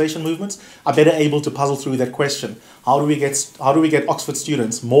decolonization movements are better able to puzzle through that question. How do we get Oxford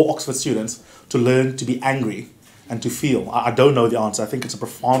students, more Oxford students, to learn to be angry and to feel? I don't know the answer. I think it's a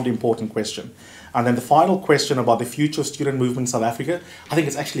profoundly important question. And then the final question about the future of student movement in South Africa, I think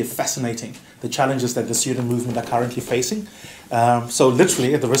it's actually fascinating, the challenges that the student movement are currently facing. So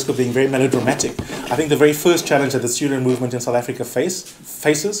literally, at the risk of being very melodramatic, I think the very first challenge that the student movement in South Africa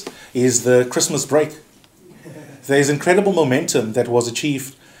faces is the Christmas break. There's incredible momentum that was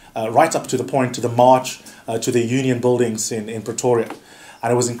achieved right up to the point, to the march to the union buildings in Pretoria.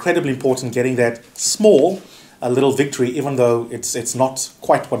 And it was incredibly important getting that small a little victory, even though it's not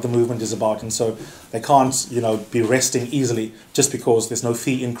quite what the movement is about, and so they can't, be resting easily just because there's no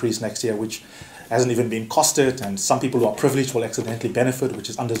fee increase next year, which hasn't even been costed, and some people who are privileged will accidentally benefit,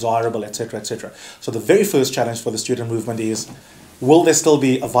 which is undesirable, etc., etc. So the very first challenge for the student movement is, will there still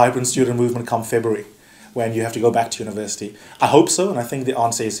be a vibrant student movement come February, when you have to go back to university? I hope so, and I think the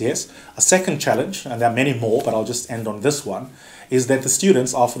answer is yes. A second challenge, and there are many more, but I'll just end on this one, is that the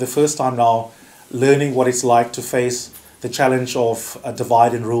students are for the first time now learning what it's like to face the challenge of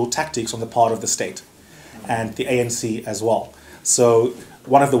divide and rule tactics on the part of the state and the ANC as well. So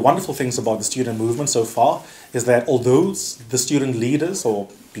one of the wonderful things about the student movement so far is that although the student leaders, or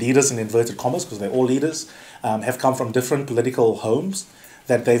leaders in inverted commas, because they're all leaders, have come from different political homes,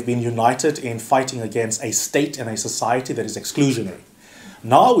 that they've been united in fighting against a state and a society that is exclusionary.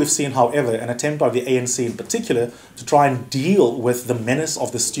 Now we've seen, however, an attempt by the ANC in particular to try and deal with the menace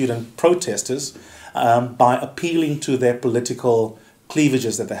of the student protesters by appealing to their political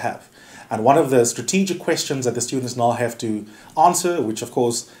cleavages that they have. And one of the strategic questions that the students now have to answer, which of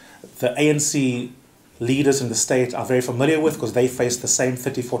course the ANC leaders in the state are very familiar with because they faced the same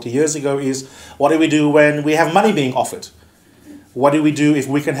 30, 40 years ago, is what do we do when we have money being offered? What do we do if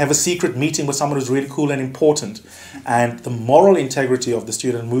we can have a secret meeting with someone who's really cool and important? And the moral integrity of the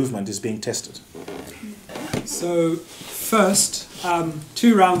student movement is being tested. So first,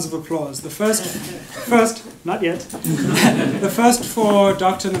 2 rounds of applause. The first, not yet. The first for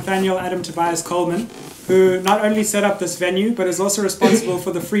Dr. Nathaniel Adam Tobias Coleman, who not only set up this venue, but is also responsible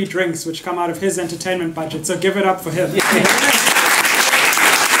for the free drinks which come out of his entertainment budget. So give it up for him.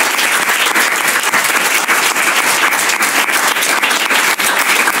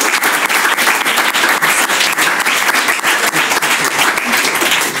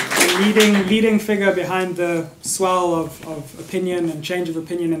 Leading figure behind the swell of opinion and change of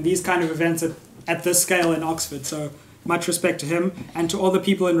opinion and these kind of events at this scale in Oxford. So much respect to him and to all the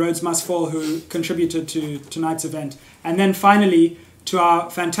people in Rhodes Must Fall who contributed to tonight's event. And then finally to our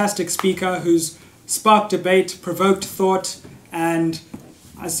fantastic speaker who's sparked debate, provoked thought, and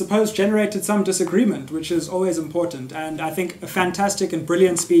I suppose generated some disagreement, which is always important. And I think a fantastic and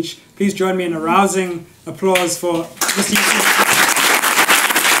brilliant speech. Please join me in a rousing applause for Mr.